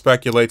 Carroll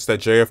speculates that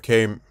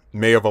JFK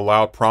may have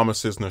allowed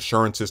promises and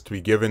assurances to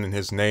be given in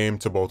his name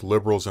to both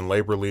liberals and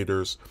labor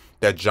leaders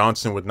that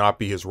Johnson would not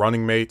be his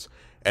running mate,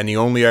 and the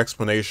only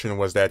explanation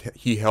was that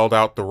he held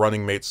out the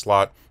running mate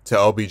slot to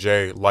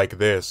LBJ like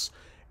this,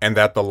 and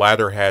that the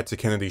latter had, to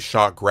Kennedy's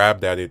shock,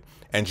 grabbed at it,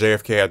 and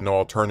JFK had no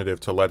alternative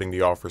to letting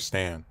the offer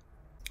stand.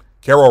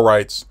 Carroll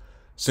writes,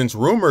 since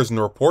rumors and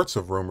reports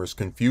of rumors,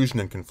 confusion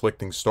and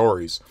conflicting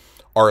stories,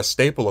 are a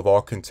staple of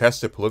all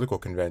contested political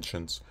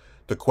conventions,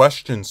 the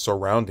questions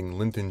surrounding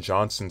Lyndon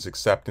Johnson's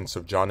acceptance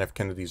of John F.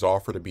 Kennedy's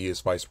offer to be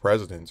his vice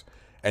president,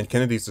 and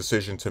Kennedy's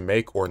decision to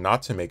make or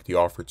not to make the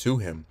offer to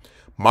him,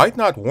 might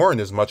not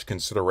warrant as much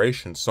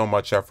consideration, so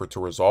much effort to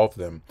resolve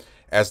them,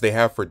 as they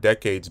have for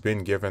decades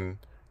been given,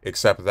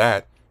 except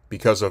that,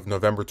 because of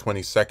November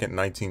 22nd,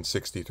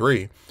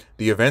 1963,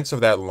 the events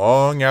of that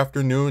long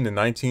afternoon in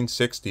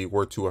 1960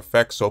 were to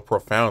affect so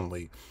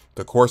profoundly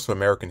the course of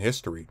American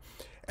history.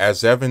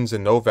 As Evans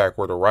and Novak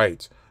were to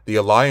write, the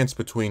alliance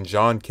between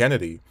John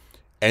Kennedy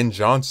and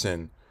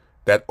Johnson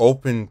that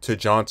opened to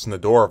Johnson the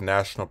door of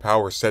national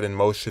power set in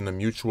motion the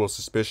mutual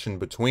suspicion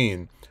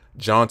between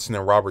Johnson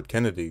and Robert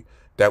Kennedy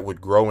that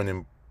would grow in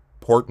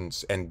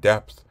importance and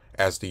depth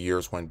as the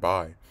years went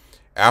by.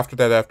 After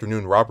that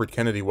afternoon, Robert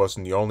Kennedy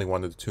wasn't the only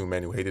one of the two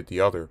men who hated the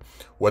other.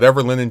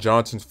 Whatever Lyndon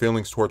Johnson's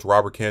feelings towards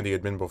Robert Kennedy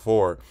had been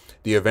before,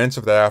 the events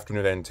of that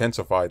afternoon had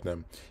intensified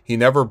them. He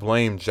never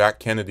blamed Jack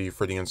Kennedy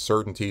for the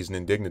uncertainties and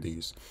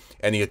indignities,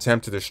 and the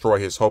attempt to destroy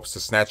his hopes to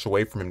snatch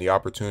away from him the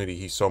opportunity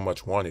he so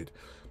much wanted,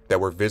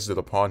 that were visited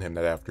upon him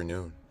that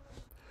afternoon.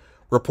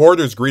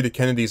 Reporters greeted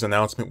Kennedy's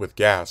announcement with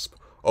gasp.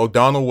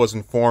 O'Donnell was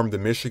informed the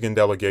Michigan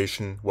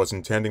delegation was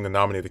intending to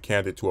nominate a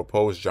candidate to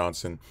oppose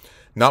Johnson,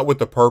 not with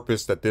the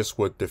purpose that this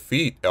would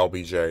defeat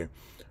LBJ,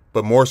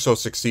 but more so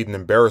succeed in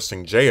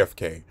embarrassing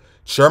JFK.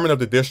 Chairman of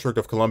the District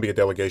of Columbia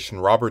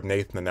delegation Robert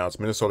Nathan announced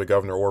Minnesota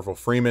Governor Orville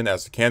Freeman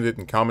as the candidate,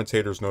 and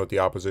commentators noted the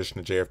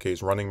opposition to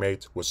JFK's running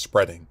mate was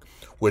spreading,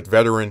 with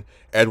veteran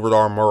Edward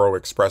R. Murrow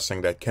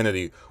expressing that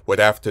Kennedy would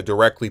have to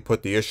directly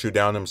put the issue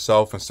down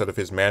himself instead of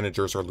his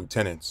managers or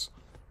lieutenants.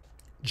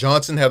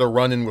 Johnson had a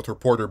run-in with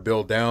reporter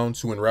Bill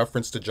Downs, who, in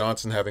reference to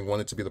Johnson having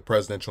wanted to be the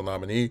presidential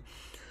nominee,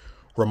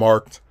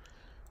 remarked,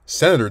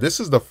 Senator, this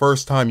is the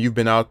first time you've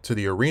been out to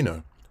the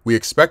arena. We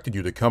expected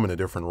you to come in a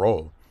different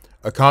role.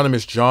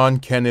 Economist John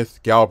Kenneth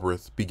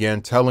Galbraith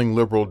began telling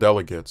liberal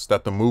delegates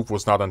that the move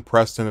was not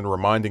unprecedented,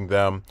 reminding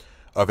them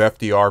of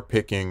FDR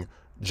picking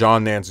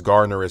John Nance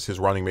Garner as his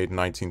running mate in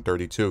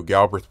 1932.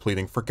 Galbraith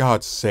pleading, for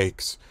God's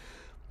sakes,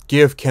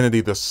 give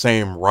Kennedy the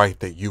same right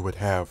that you would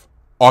have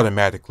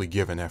automatically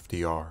given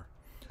FDR.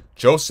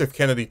 Joseph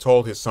Kennedy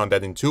told his son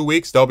that in 2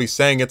 weeks they'll be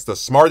saying it's the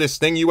smartest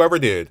thing you ever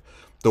did.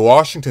 The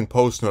Washington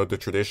Post noted the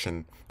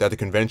tradition that the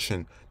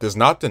convention does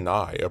not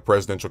deny a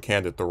presidential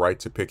candidate the right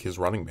to pick his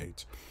running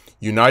mate.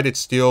 United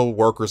Steel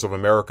Workers of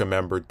America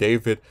member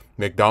David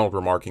McDonald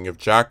remarking, if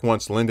Jack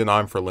wants Lyndon,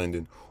 I'm for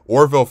Lyndon.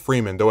 Orville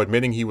Freeman, though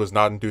admitting he was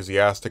not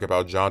enthusiastic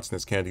about Johnson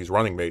as Kennedy's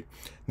running mate,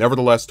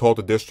 nevertheless told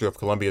the District of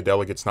Columbia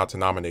delegates not to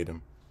nominate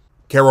him.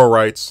 Carroll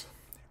writes,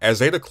 as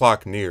 8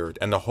 o'clock neared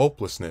and the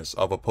hopelessness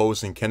of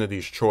opposing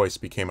Kennedy's choice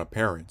became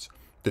apparent,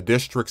 the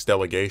district's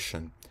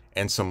delegation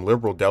and some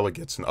liberal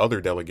delegates and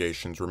other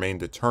delegations remained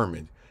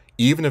determined,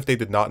 even if they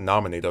did not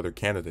nominate other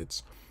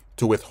candidates,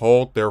 to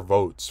withhold their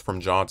votes from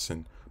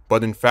Johnson,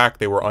 but in fact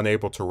they were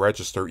unable to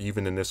register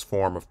even in this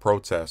form of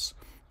protest,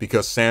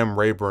 because Sam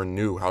Rayburn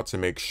knew how to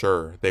make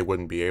sure they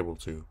wouldn't be able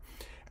to.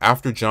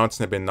 After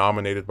Johnson had been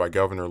nominated by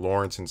Governor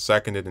Lawrence and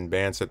seconded, and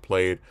bands had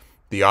played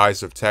The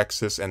Eyes of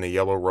Texas and The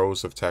Yellow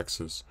Rose of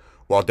Texas,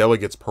 while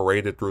delegates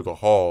paraded through the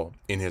hall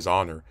in his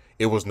honor,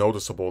 it was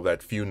noticeable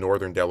that few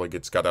northern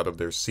delegates got out of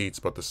their seats,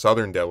 but the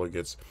southern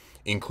delegates,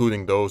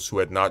 including those who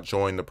had not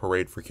joined the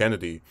parade for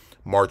Kennedy,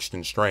 marched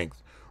in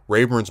strength.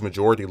 Rayburn's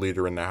majority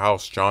leader in the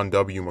House, John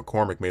W.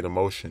 McCormick, made a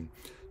motion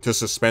to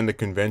suspend the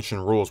convention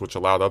rules which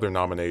allowed other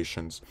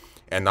nominations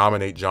and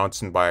nominate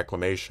Johnson by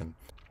acclamation.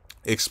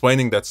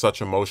 Explaining that such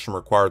a motion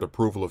required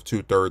approval of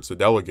two-thirds the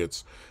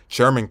delegates,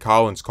 Chairman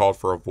Collins called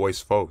for a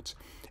voice vote.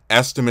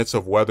 Estimates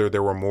of whether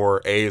there were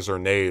more ayes or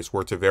nays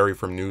were to vary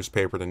from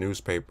newspaper to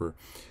newspaper.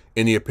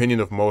 In the opinion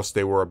of most,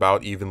 they were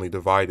about evenly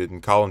divided,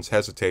 and Collins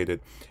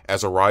hesitated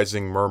as a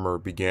rising murmur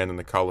began in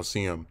the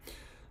Coliseum,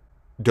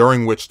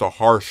 during which the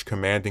harsh,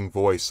 commanding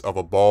voice of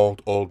a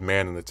bald old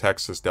man in the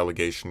Texas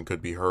delegation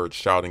could be heard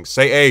shouting,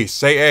 "Say A!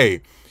 Say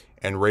A!"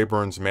 And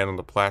Rayburn's man on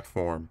the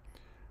platform,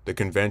 the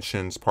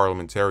convention's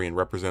parliamentarian,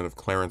 Representative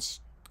Clarence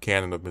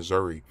Cannon of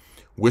Missouri,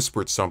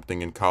 whispered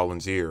something in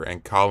Collins' ear,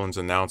 and Collins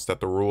announced that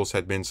the rules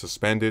had been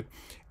suspended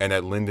and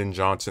that Lyndon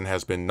Johnson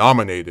has been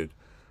nominated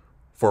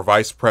for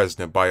vice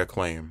president by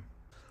acclaim.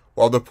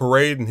 While the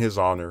parade in his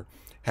honor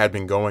had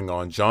been going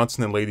on,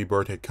 Johnson and Lady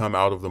Bird had come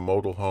out of the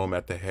model home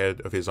at the head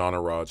of his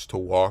entourage to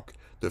walk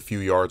the few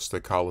yards to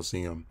the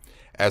Coliseum.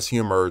 As he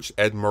emerged,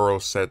 Ed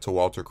Murrow said to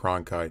Walter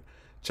Cronkite,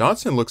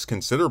 "Johnson looks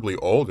considerably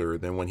older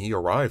than when he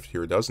arrived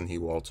here, doesn't he,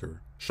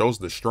 Walter? Shows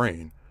the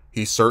strain."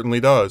 "He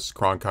certainly does,"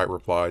 Cronkite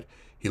replied.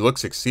 "He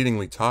looks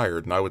exceedingly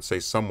tired, and I would say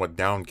somewhat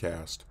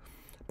downcast."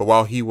 But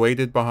while he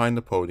waited behind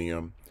the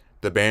podium,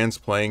 the bands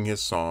playing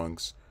his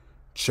songs,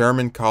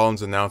 Chairman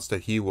Collins announced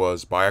that he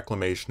was, by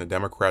acclamation, a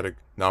Democratic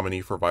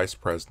nominee for vice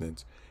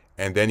president,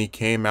 and then he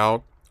came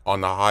out on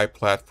the high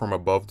platform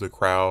above the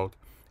crowd,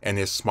 and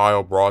his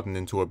smile broadened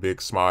into a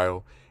big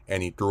smile,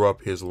 and he threw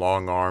up his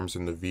long arms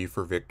in the V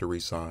for Victory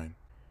sign.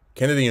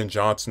 Kennedy and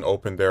Johnson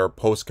opened their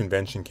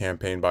post-convention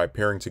campaign by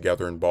appearing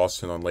together in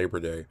Boston on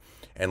Labor Day,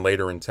 and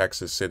later in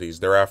Texas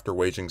cities, thereafter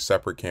waging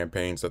separate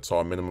campaigns that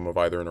saw a minimum of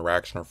either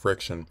interaction or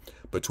friction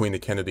between the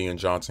Kennedy and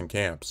Johnson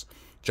camps.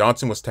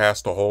 Johnson was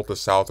tasked to hold the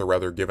South, or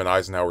rather, given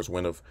Eisenhower's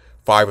win of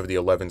 5 of the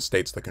 11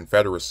 states of the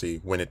Confederacy,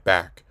 win it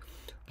back.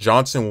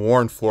 Johnson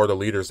warned Florida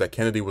leaders that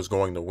Kennedy was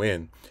going to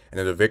win, and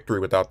that a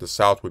victory without the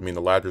South would mean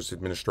the latter's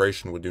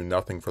administration would do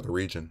nothing for the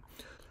region.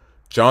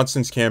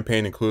 Johnson's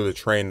campaign included a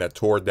train that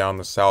tore down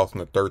the South in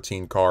a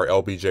 13-car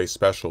LBJ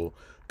special,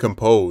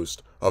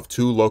 composed of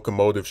 2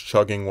 locomotives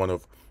chugging one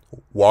of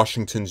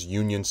Washington's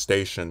Union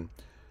Station,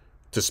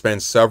 to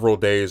spend several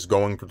days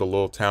going through the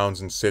little towns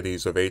and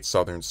cities of 8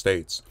 southern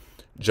states.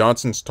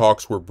 Johnson's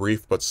talks were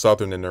brief but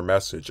southern in their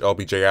message,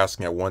 LBJ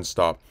asking at one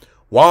stop,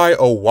 "Why,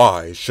 oh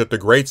why, should the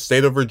great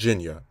state of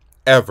Virginia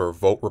ever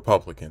vote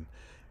Republican?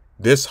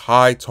 This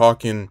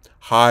high-talking,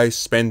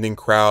 high-spending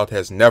crowd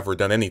has never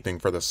done anything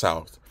for the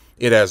South.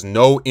 It has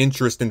no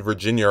interest in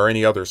Virginia or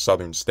any other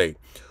southern state.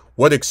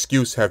 What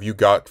excuse have you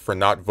got for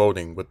not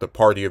voting with the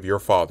party of your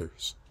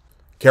fathers?"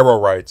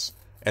 Carroll writes,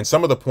 and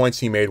some of the points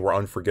he made were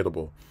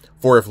unforgettable.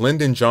 For if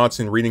Lyndon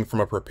Johnson reading from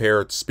a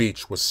prepared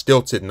speech was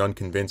stilted and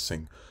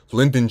unconvincing,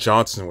 Lyndon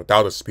Johnson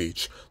without a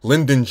speech,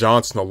 Lyndon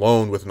Johnson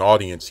alone with an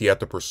audience he had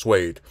to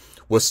persuade,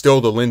 was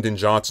still the Lyndon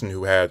Johnson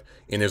who had,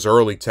 in his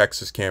early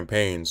Texas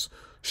campaigns,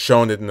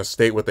 shown that in a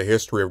state with a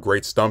history of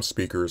great stump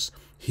speakers,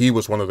 he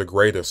was one of the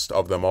greatest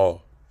of them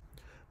all.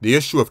 The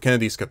issue of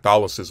Kennedy's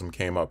Catholicism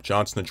came up,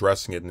 Johnson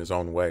addressing it in his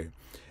own way.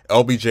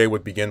 LBJ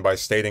would begin by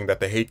stating that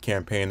the hate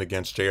campaign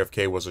against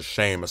JFK was a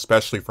shame,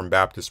 especially from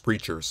Baptist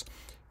preachers.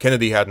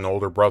 Kennedy had an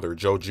older brother,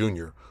 Joe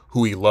Jr.,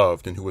 who he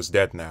loved and who was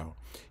dead now.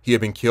 He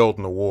had been killed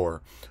in the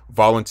war,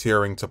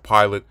 volunteering to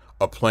pilot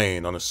a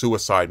plane on a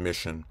suicide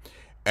mission.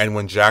 And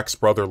when Jack's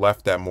brother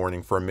left that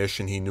morning for a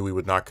mission he knew he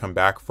would not come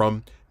back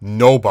from,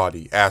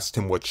 nobody asked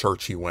him what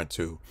church he went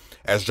to.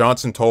 As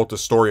Johnson told the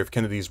story of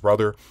Kennedy's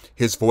brother,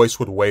 his voice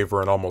would waver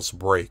and almost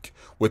break,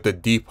 with a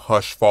deep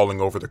hush falling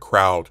over the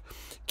crowd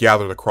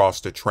gathered across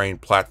the train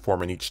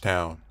platform in each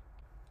town.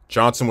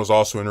 Johnson was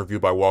also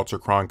interviewed by Walter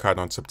Cronkite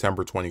on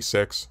September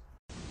 26.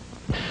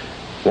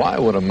 Why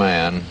would a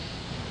man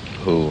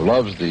who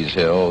loves these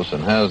hills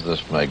and has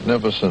this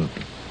magnificent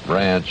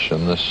ranch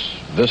and this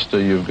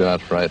vista you've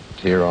got right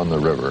here on the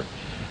river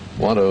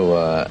want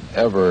to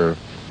ever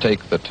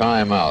take the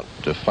time out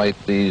to fight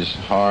these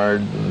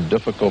hard and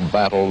difficult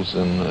battles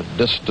in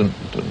distant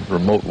and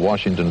remote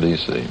Washington,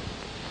 D.C.?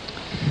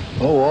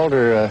 Oh,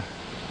 Walter,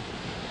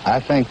 I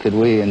think that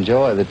we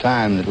enjoy the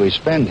time that we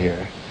spend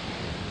here,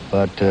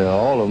 but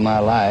all of my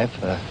life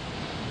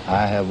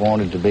I have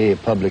wanted to be a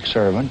public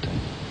servant.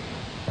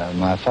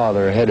 My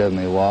father ahead of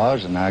me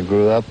was, and I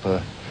grew up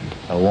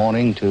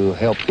wanting to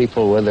help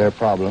people with their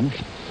problems,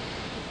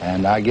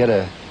 and I get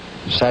a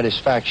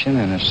satisfaction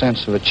and a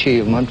sense of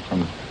achievement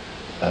from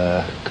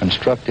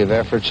constructive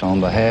efforts on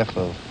behalf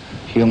of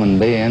human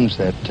beings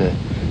that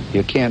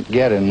you can't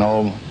get in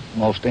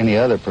almost any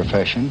other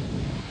profession.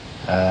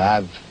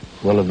 I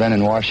will have been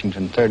in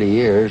Washington 30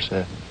 years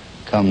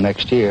come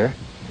next year,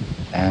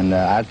 and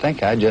I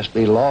think I'd just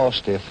be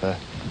lost if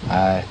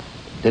I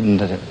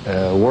didn't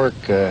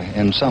work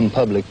in some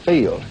public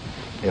field.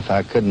 If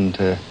I couldn't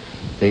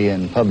be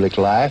in public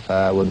life,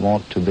 I would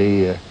want to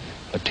be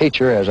a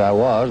teacher, as I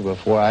was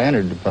before I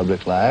entered the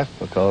public life,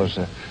 because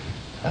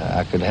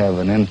I could have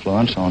an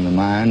influence on the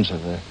minds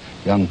of the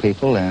young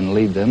people and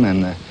lead them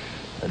in the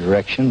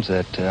directions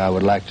that I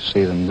would like to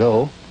see them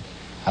go.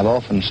 I've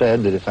often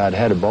said that if I'd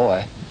had a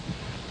boy,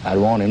 I'd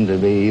want him to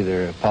be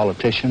either a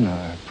politician or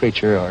a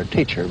preacher or a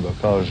teacher,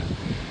 because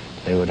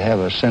they would have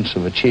a sense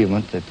of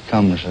achievement that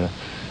comes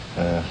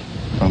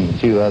from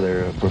few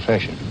other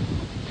professions.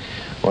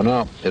 Well,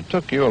 now, it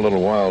took you a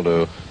little while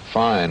to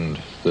find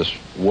this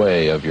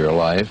way of your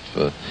life.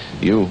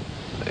 You,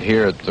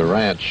 here at the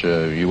ranch,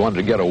 you wanted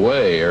to get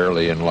away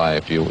early in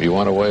life. You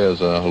went away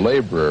as a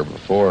laborer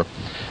before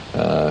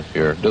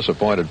your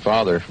disappointed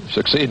father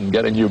succeeded in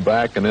getting you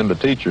back and into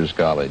teacher's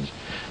college.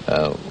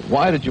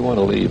 Why did you want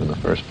to leave in the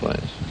first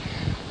place?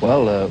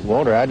 Well,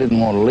 Walter, I didn't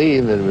want to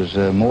leave. It was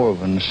more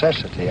of a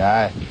necessity.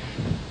 I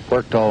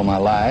worked all my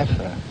life.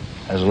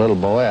 As a little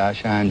boy, I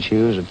shined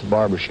shoes at the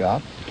barber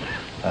shop.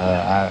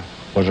 I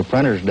was a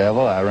printer's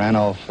devil. I ran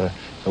off the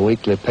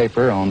weekly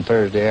paper on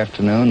Thursday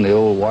afternoon, the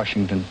old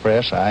Washington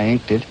Press. I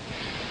inked it.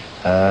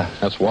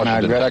 That's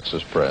Washington,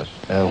 Texas Press.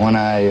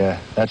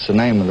 That's the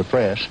name of the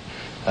press.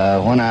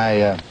 When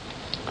I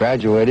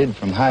graduated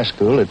from high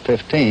school at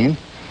 15,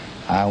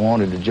 I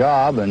wanted a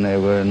job, and there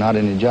were not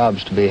any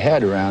jobs to be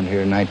had around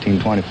here in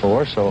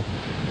 1924, so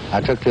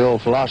I took the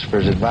old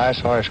philosopher's advice,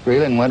 Horace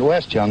Greeley, and went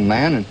west, young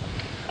man, and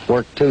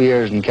worked 2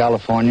 years in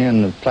California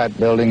in the Platt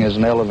Building as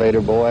an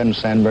elevator boy in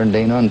San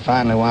Bernardino, and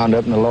finally wound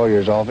up in the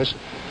lawyer's office.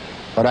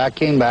 But I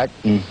came back,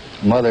 and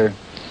Mother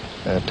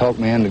talked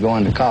me into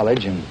going to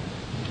college, and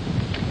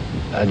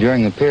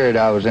during the period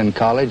I was in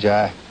college,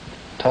 I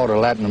taught a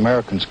Latin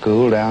American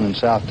school down in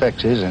South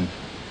Texas, and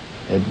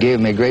it gave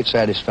me great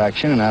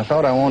satisfaction, and I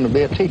thought I wanted to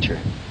be a teacher.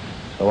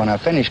 So when I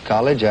finished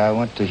college, I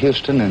went to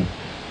Houston and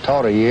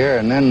taught a year,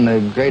 and then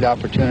the great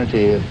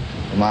opportunity of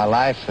my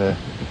life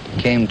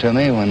came to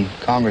me when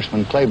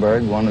Congressman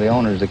Clayburgh, one of the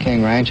owners of the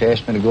King Ranch,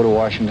 asked me to go to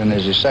Washington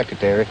as his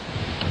secretary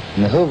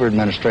in the Hoover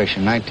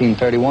administration,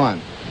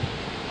 1931.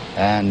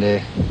 And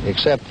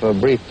except for a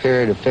brief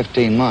period of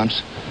 15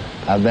 months,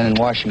 I've been in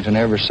Washington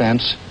ever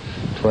since,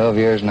 12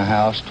 years in the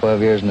House,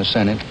 12 years in the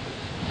Senate,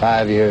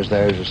 5 years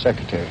there as a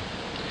secretary.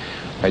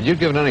 Had you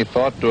given any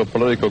thought to a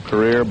political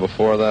career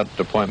before that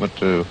appointment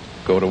to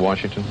go to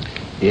Washington?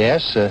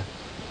 Yes.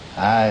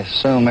 I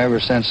assume ever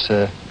since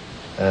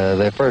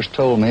they first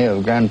told me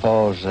of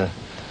Grandpa's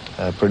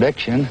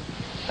prediction,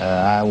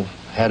 I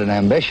had an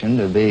ambition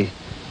to be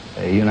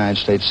a United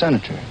States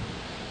Senator.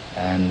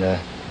 And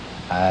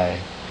I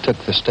took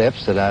the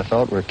steps that I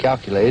thought were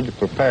calculated to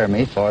prepare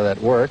me for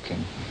that work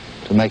and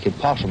to make it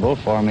possible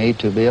for me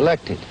to be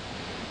elected.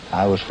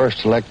 I was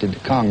first elected to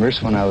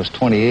Congress when I was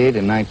 28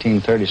 in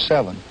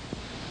 1937.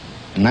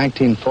 In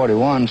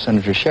 1941,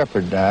 Senator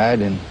Shepherd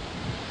died, and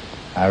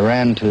I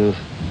ran to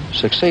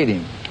succeed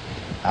him.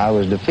 I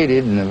was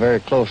defeated in a very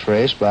close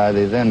race by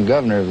the then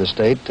governor of the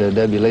state,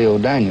 W. Leo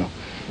Daniel.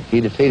 He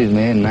defeated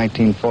me in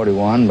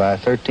 1941 by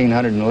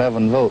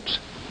 1,311 votes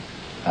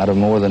out of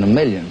more than 1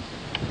 million.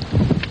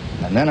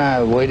 And then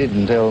I waited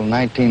until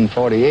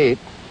 1948,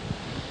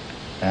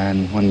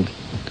 and when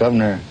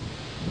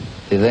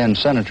the then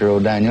Senator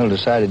O'Daniel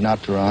decided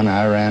not to run,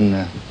 I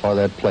ran for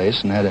that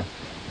place and had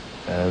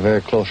a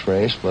very close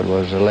race, but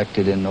was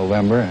elected in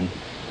November and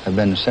have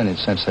been in the Senate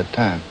since that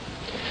time.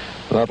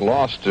 That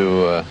loss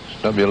to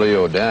W.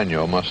 Leo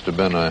Daniel must have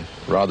been a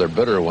rather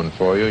bitter one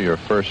for you, your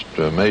first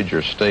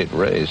major state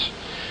race.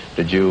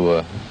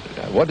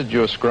 What did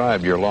you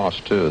ascribe your loss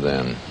to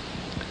then?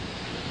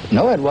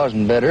 No, it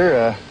wasn't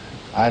bitter.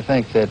 I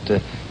think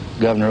that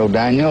Governor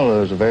O'Daniel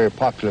was a very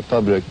popular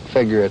public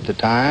figure at the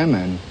time,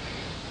 and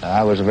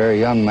I was a very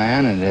young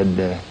man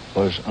and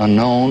was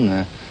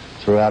unknown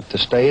throughout the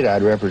state.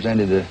 I'd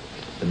represented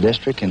a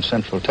district in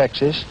Central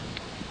Texas,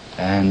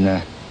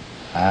 and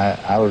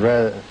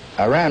I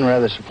ran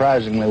rather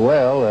surprisingly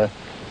well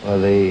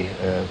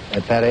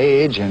at that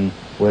age and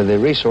with the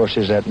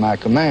resources at my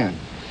command.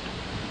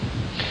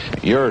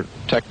 Your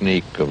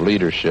technique of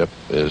leadership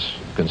is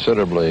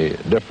considerably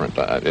different.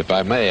 If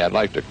I may, I'd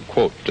like to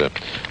quote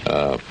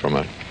from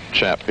a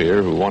chap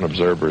here who one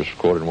observer's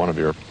quoted in one of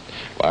your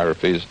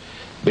biographies.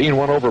 Being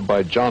won over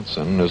by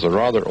Johnson is a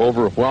rather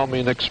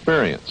overwhelming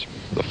experience.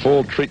 The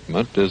full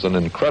treatment is an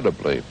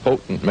incredibly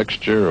potent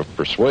mixture of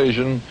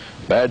persuasion,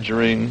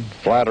 badgering,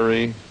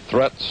 flattery,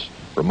 threats,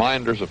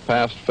 reminders of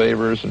past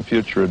favors and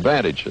future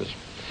advantages.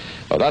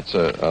 Well, that's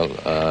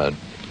a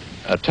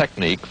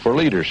technique for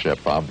leadership,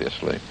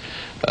 obviously.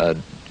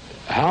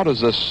 How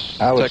does this?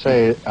 I would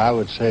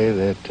say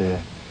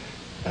that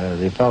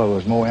the fellow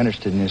was more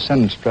interested in his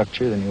sentence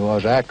structure than he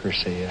was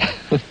accuracy.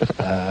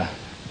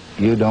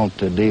 You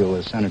don't deal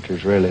with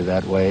senators really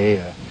that way.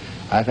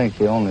 I think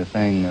the only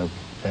thing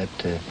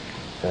that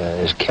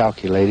is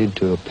calculated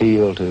to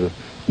appeal to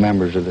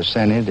members of the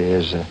Senate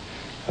is a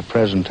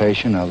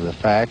presentation of the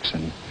facts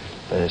and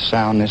the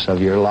soundness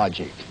of your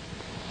logic.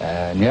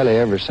 Nearly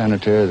every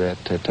senator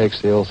that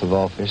takes the oath of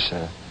office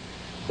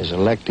is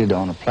elected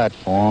on a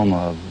platform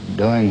of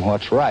doing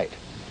what's right.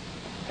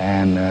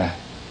 And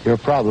your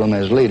problem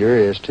as leader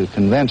is to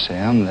convince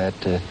him that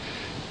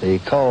the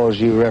cause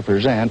you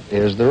represent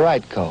is the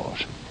right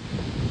cause.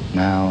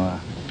 Now,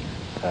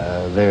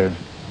 there are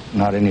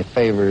not any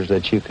favors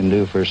that you can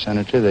do for a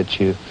senator that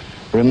you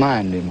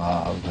remind him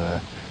of.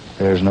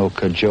 There's no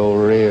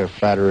cajolery or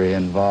flattery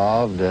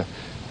involved.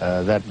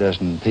 that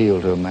doesn't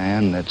appeal to a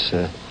man that's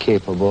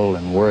capable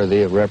and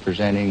worthy of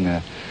representing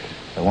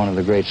one of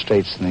the great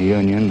states in the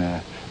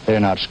Union. They're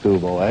not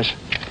schoolboys,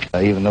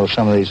 even though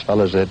some of these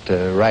fellows that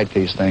write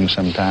these things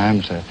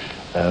sometimes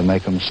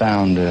make them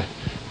sound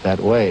that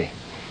way.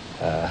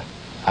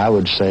 I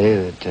would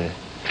say that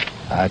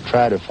I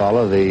try to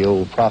follow the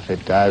old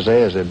prophet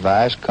Isaiah's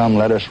advice, come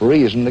let us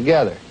reason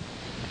together.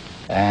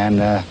 And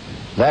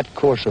that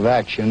course of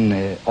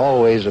action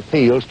always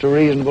appeals to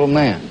reasonable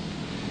men.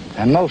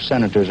 And most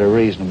senators are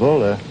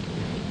reasonable.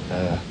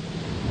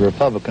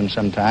 Republicans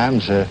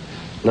sometimes a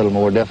little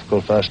more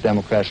difficult for us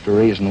Democrats to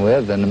reason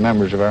with than the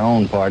members of our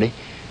own party.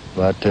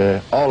 But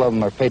all of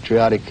them are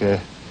patriotic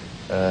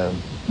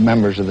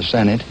members of the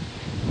Senate,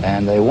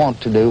 and they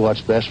want to do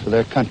what's best for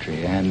their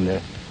country.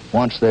 And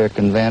once they're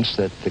convinced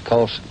that the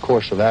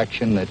course of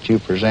action that you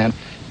present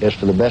is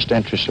for the best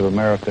interest of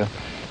America,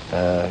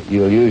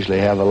 you'll usually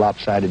have a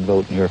lopsided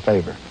vote in your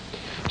favor.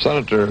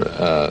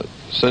 Senator,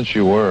 since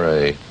you were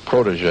a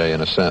protege,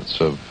 in a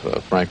sense, of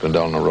Franklin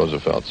Delano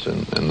Roosevelt's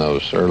in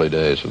those early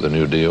days of the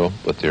New Deal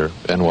with your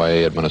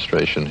NYA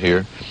administration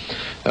here,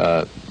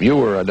 you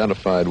were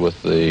identified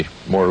with the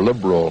more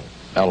liberal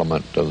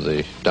element of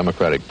the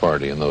Democratic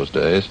Party in those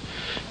days,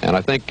 and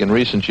I think in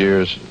recent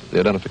years the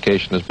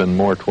identification has been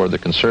more toward the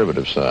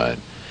conservative side.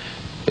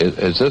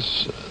 Is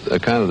this a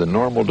kind of the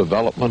normal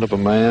development of a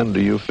man, do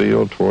you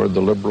feel, toward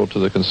the liberal to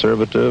the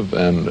conservative,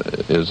 and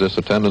is this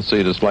a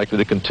tendency that's likely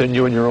to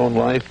continue in your own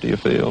life, do you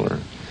feel? Or?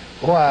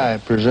 Well, I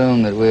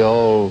presume that we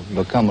all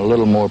become a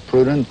little more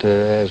prudent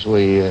as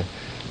we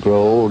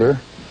grow older,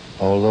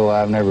 although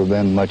I've never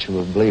been much of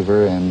a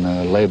believer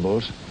in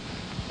labels.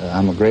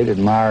 I'm a great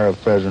admirer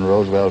of President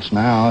Roosevelt's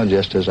now,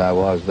 just as I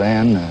was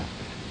then.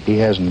 He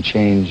hasn't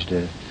changed,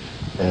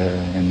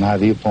 in my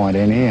viewpoint,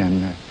 any,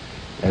 and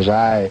as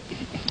I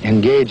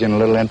engage in a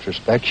little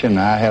introspection,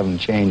 I haven't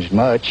changed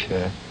much.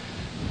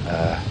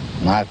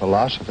 My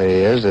philosophy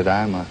is that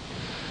I'm a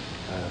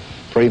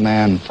free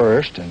man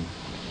first and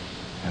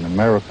an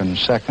American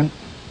second,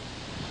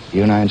 a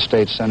United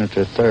States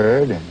Senator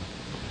third, and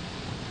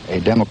a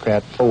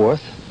Democrat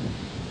fourth,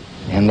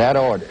 in that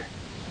order.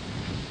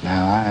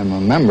 Now, I am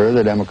a member of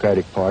the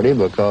Democratic Party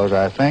because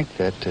I think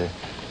that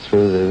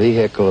through the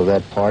vehicle of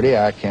that party,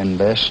 I can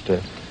best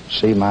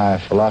see my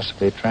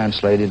philosophy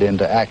translated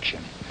into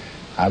action.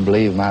 I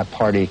believe my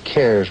party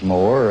cares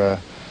more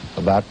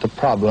about the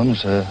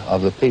problems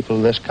of the people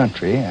of this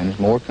country and is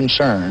more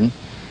concerned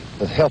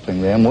with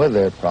helping them with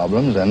their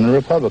problems than the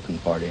Republican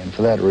Party. And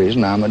for that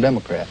reason, I'm a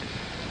Democrat.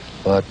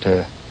 But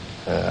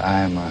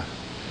I am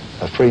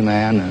a free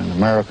man and an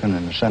American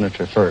and a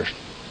senator first.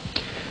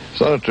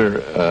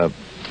 Senator,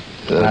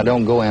 and I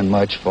don't go in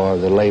much for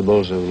the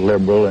labels of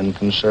liberal and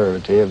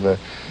conservative.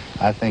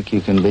 I think you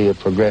can be a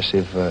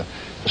progressive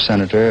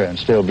senator and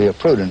still be a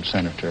prudent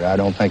senator. I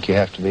don't think you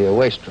have to be a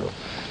wastrel.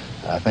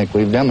 I think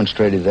we've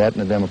demonstrated that in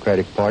the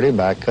Democratic Party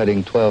by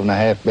cutting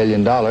 $12.5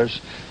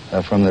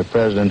 billion from the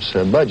president's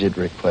budget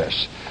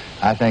requests.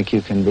 I think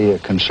you can be a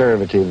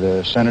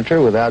conservative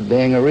senator without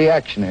being a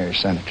reactionary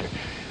senator.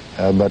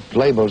 But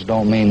labels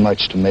don't mean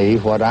much to me.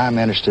 What I'm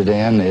interested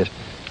in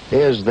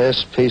is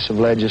this piece of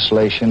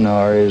legislation,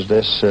 or is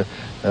this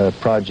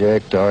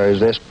project, or is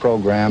this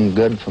program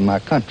good for my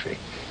country?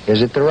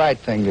 Is it the right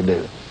thing to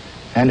do?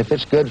 And if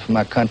it's good for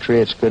my country,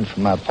 it's good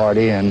for my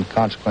party, and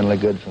consequently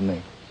good for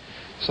me.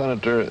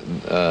 Senator,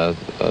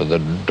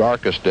 the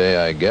darkest day,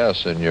 I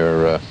guess, in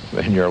your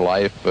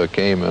life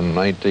came in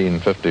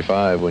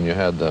 1955 when you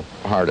had the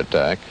heart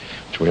attack,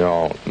 which we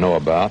all know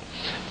about.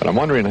 But I'm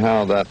wondering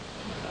how that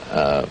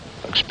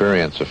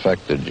experience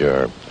affected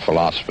your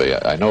philosophy.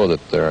 I know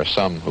that there are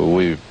some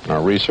who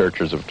our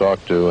researchers have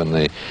talked to in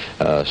the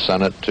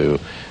Senate who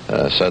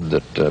said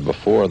that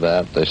before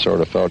that they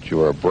sort of felt you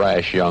were a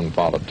brash young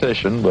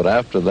politician, but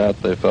after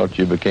that they felt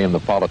you became the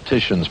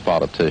politician's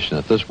politician,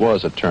 that this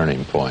was a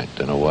turning point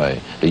in a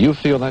way. Do you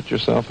feel that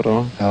yourself at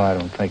all? No, I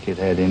don't think it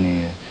had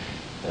any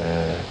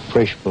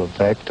appreciable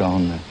effect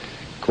on the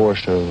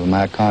course of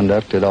my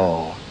conduct at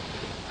all.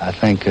 I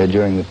think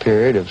during the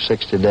period of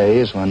 60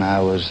 days when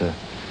I was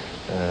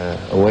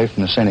away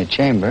from the Senate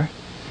chamber,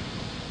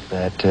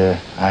 that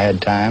I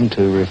had time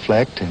to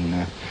reflect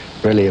and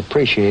really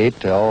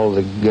appreciate all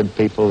the good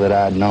people that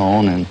I'd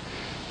known, and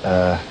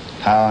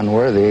how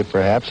unworthy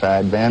perhaps I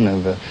had been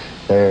of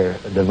their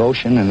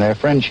devotion and their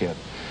friendship.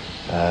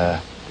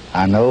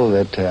 I know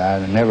that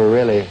I never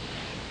really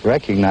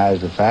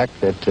recognized the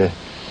fact that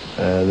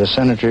the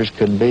senators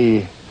could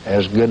be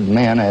as good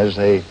men as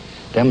they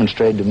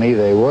demonstrated to me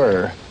they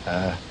were.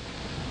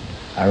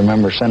 I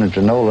remember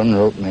Senator Nolan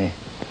wrote me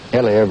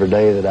nearly every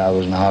day that I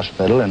was in the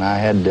hospital, and I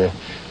had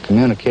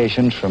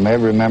communications from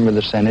every member of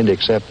the Senate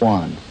except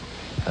one.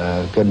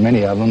 A good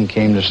many of them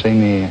came to see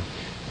me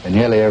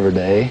nearly every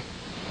day,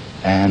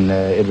 and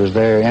it was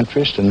their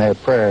interest and their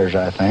prayers,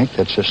 I think,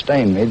 that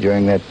sustained me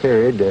during that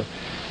period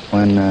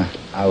when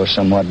I was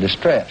somewhat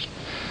distressed.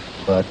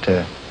 But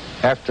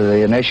after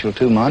the initial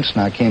 2 months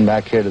and I came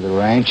back here to the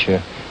ranch,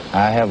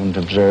 I haven't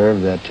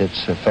observed that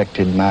it's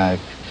affected my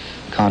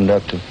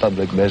conduct of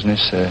public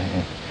business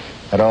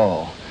at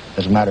all.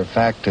 As a matter of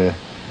fact,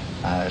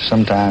 I'm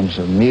sometimes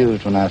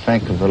amused when I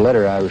think of a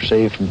letter I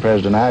received from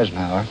President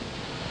Eisenhower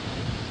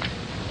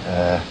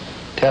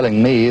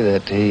telling me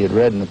that he had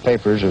read in the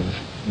papers of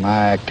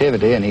my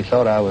activity and he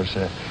thought I was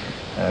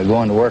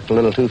going to work a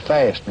little too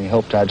fast and he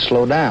hoped I'd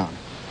slow down.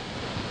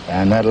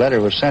 And that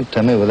letter was sent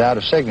to me without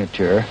a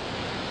signature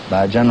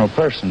by General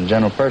Person.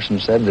 General Person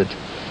said that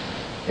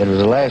it was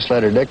the last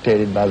letter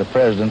dictated by the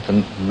President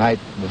the night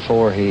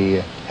before he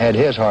had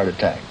his heart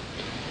attack.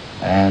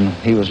 And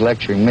he was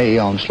lecturing me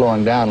on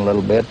slowing down a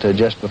little bit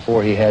just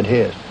before he had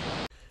his.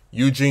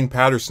 Eugene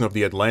Patterson of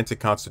the Atlantic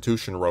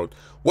Constitution wrote,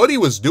 "What he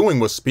was doing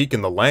was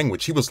speaking the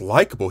language. He was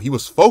likable. He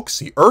was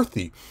folksy,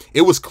 earthy.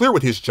 It was clear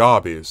what his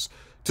job is,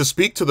 to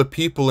speak to the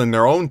people in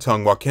their own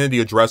tongue while Kennedy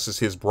addresses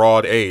his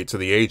broad aid to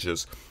the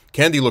ages.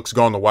 Kennedy looks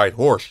gone the white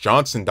horse.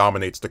 Johnson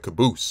dominates the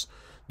caboose."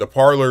 The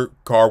parlor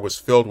car was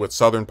filled with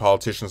Southern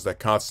politicians that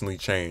constantly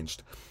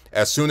changed.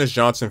 As soon as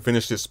Johnson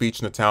finished his speech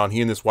in the town, he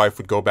and his wife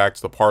would go back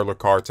to the parlor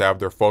car to have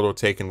their photo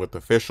taken with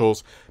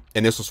officials,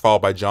 and this was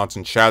followed by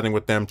Johnson chatting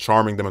with them,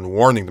 charming them, and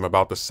warning them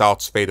about the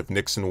South's fate if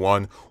Nixon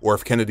won or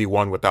if Kennedy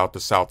won without the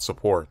South's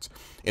support.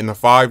 In the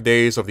 5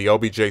 days of the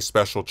LBJ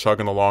special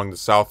chugging along the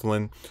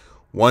Southland,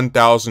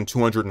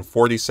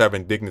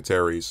 1,247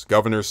 dignitaries,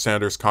 governors,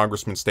 senators,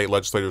 congressmen, state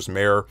legislators,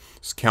 mayors,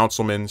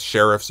 councilmen,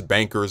 sheriffs,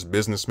 bankers,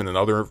 businessmen, and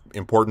other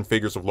important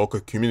figures of local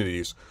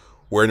communities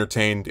were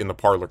entertained in the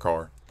parlor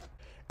car.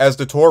 As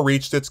the tour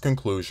reached its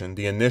conclusion,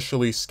 the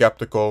initially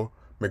skeptical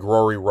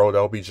McGrory wrote,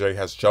 "LBJ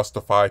has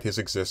justified his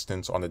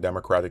existence on the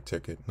Democratic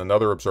ticket."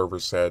 Another observer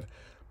said,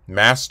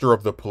 "Master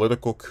of the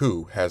political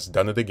coup has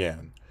done it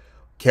again."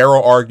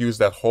 Carroll argues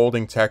that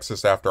holding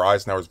Texas after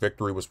Eisenhower's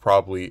victory was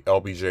probably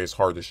LBJ's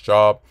hardest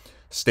job,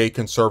 state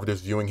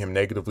conservatives viewing him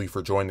negatively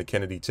for joining the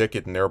Kennedy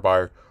ticket and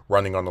thereby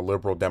running on the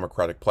liberal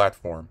Democratic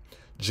platform.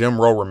 Jim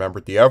Rowe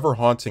remembered, "The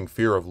ever-haunting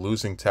fear of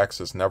losing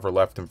Texas never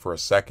left him for a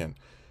second.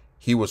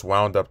 He was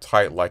wound up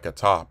tight like a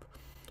top."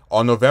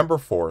 On November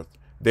 4th,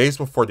 days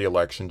before the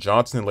election,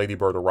 Johnson and Lady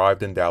Bird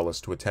arrived in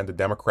Dallas to attend a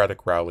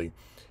Democratic rally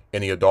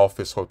in the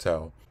Adolphus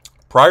Hotel.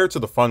 Prior to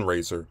the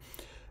fundraiser,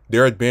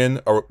 there had been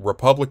a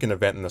Republican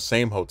event in the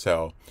same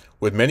hotel,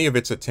 with many of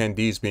its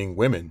attendees being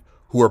women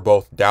who were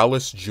both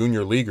Dallas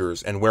junior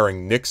leaguers and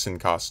wearing Nixon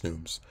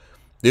costumes.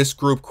 This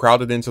group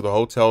crowded into the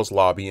hotel's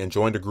lobby and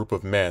joined a group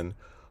of men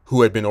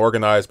who had been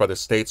organized by the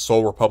state's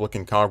sole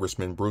Republican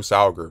congressman, Bruce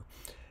Alger.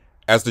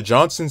 As the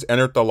Johnsons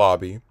entered the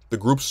lobby, the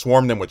group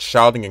swarmed them with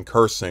shouting and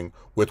cursing,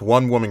 with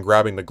one woman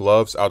grabbing the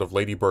gloves out of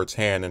Lady Bird's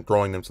hand and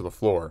throwing them to the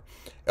floor.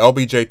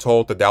 LBJ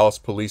told the Dallas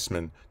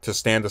policemen to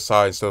stand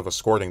aside instead of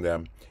escorting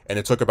them, and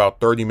it took about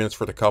 30 minutes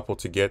for the couple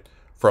to get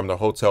from the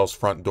hotel's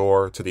front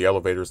door to the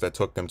elevators that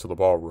took them to the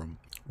ballroom.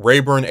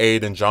 Rayburn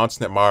aide and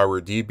Johnson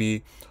admirer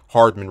D.B.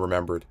 Hardman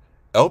remembered,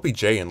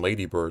 "LBJ and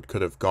Lady Bird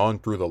could have gone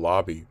through the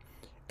lobby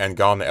and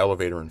gone the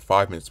elevator in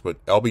 5 minutes, but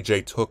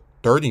LBJ took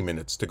 30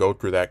 minutes to go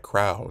through that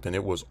crowd, and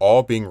it was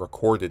all being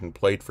recorded and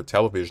played for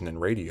television and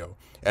radio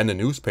and the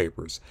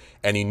newspapers,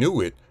 and he knew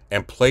it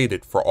and played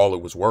it for all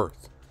it was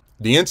worth."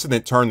 The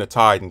incident turned the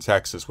tide in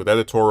Texas, with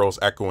editorials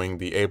echoing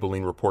the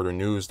Abilene Reporter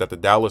news that the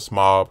Dallas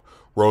mob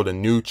wrote a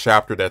new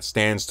chapter that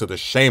stands to the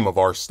shame of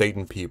our state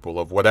and people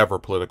of whatever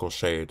political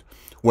shade.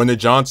 When the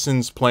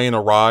Johnsons' plane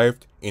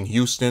arrived in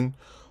Houston,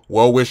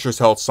 well-wishers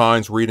held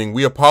signs reading,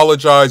 "We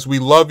apologize, we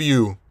love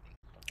you."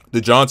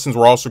 The Johnsons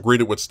were also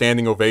greeted with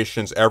standing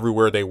ovations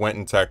everywhere they went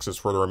in Texas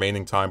for the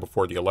remaining time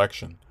before the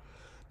election.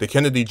 The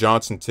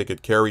Kennedy-Johnson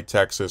ticket carried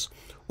Texas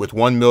with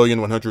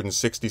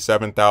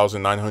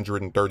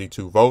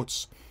 1,167,932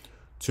 votes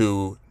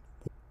to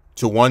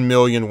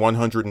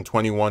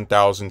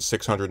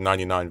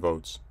 1,121,699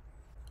 votes.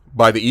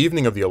 By the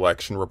evening of the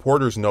election,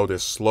 reporters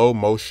noticed slow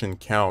motion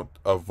count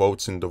of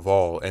votes in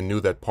Duval and knew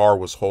that Parr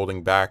was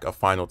holding back a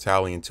final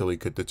tally until he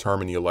could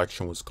determine the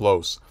election was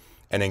close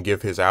and then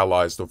give his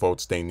allies the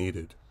votes they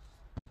needed.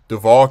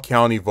 Duval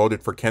County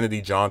voted for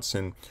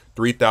Kennedy-Johnson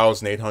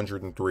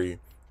 3,803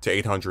 to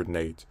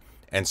 808,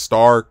 and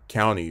Starr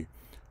County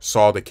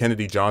saw the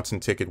Kennedy-Johnson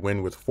ticket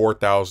win with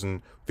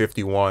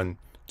 4,051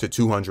 to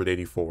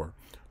 284.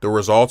 The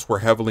results were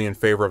heavily in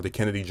favor of the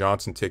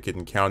Kennedy-Johnson ticket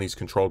in counties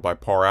controlled by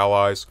Parr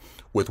allies,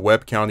 with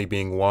Webb County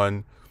being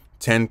won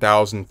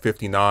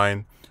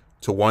 10,059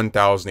 to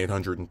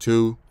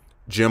 1,802,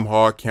 Jim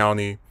Hogg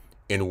County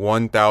in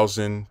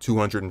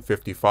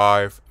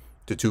 1,255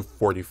 to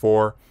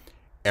 244,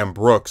 and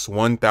Brooks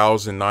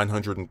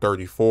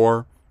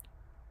 1,934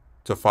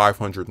 to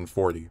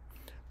 540.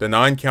 The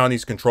 9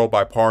 counties controlled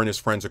by Parr and his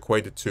friends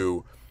equated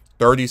to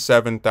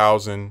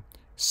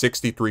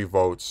 37,063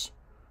 votes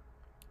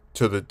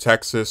to the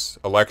Texas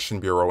Election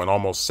Bureau, and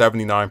almost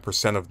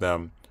 79% of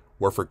them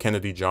were for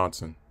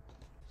Kennedy-Johnson.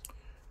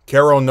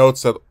 Carroll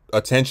notes that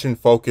attention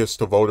focused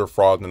to voter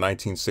fraud in the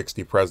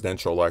 1960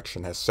 presidential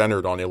election has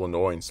centered on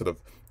Illinois instead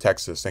of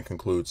Texas, and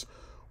concludes,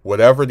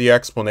 "Whatever the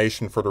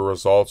explanation for the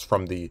results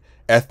from the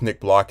ethnic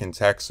bloc in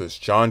Texas,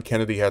 John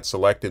Kennedy had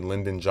selected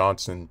Lyndon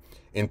Johnson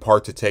in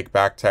part to take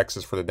back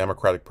Texas for the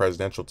Democratic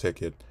presidential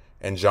ticket,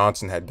 and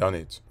Johnson had done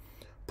it.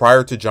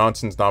 Prior to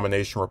Johnson's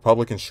nomination,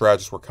 Republican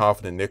strategists were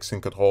confident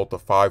Nixon could hold the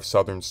 5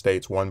 southern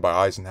states won by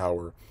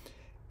Eisenhower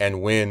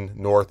and win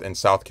North and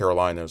South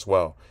Carolina as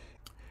well.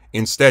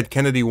 Instead,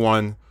 Kennedy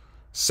won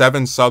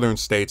 7 southern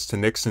states to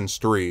Nixon's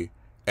 3,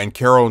 and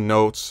Carroll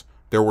notes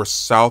there were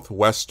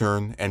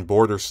southwestern and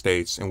border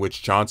states in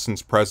which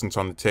Johnson's presence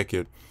on the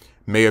ticket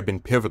may have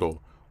been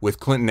pivotal, with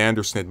Clinton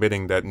Anderson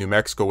admitting that New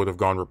Mexico would have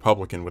gone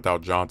Republican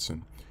without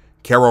Johnson.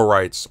 Carroll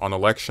writes, on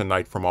election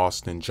night from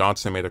Austin,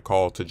 Johnson made a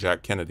call to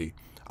Jack Kennedy.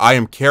 "I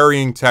am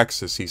carrying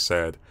Texas," he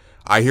said.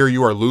 "I hear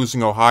you are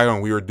losing Ohio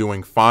and we are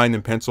doing fine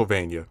in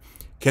Pennsylvania."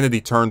 Kennedy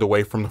turned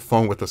away from the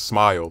phone with a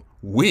smile.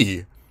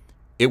 We?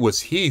 It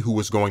was he who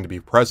was going to be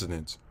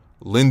president.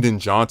 Lyndon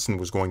Johnson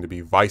was going to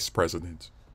be vice president.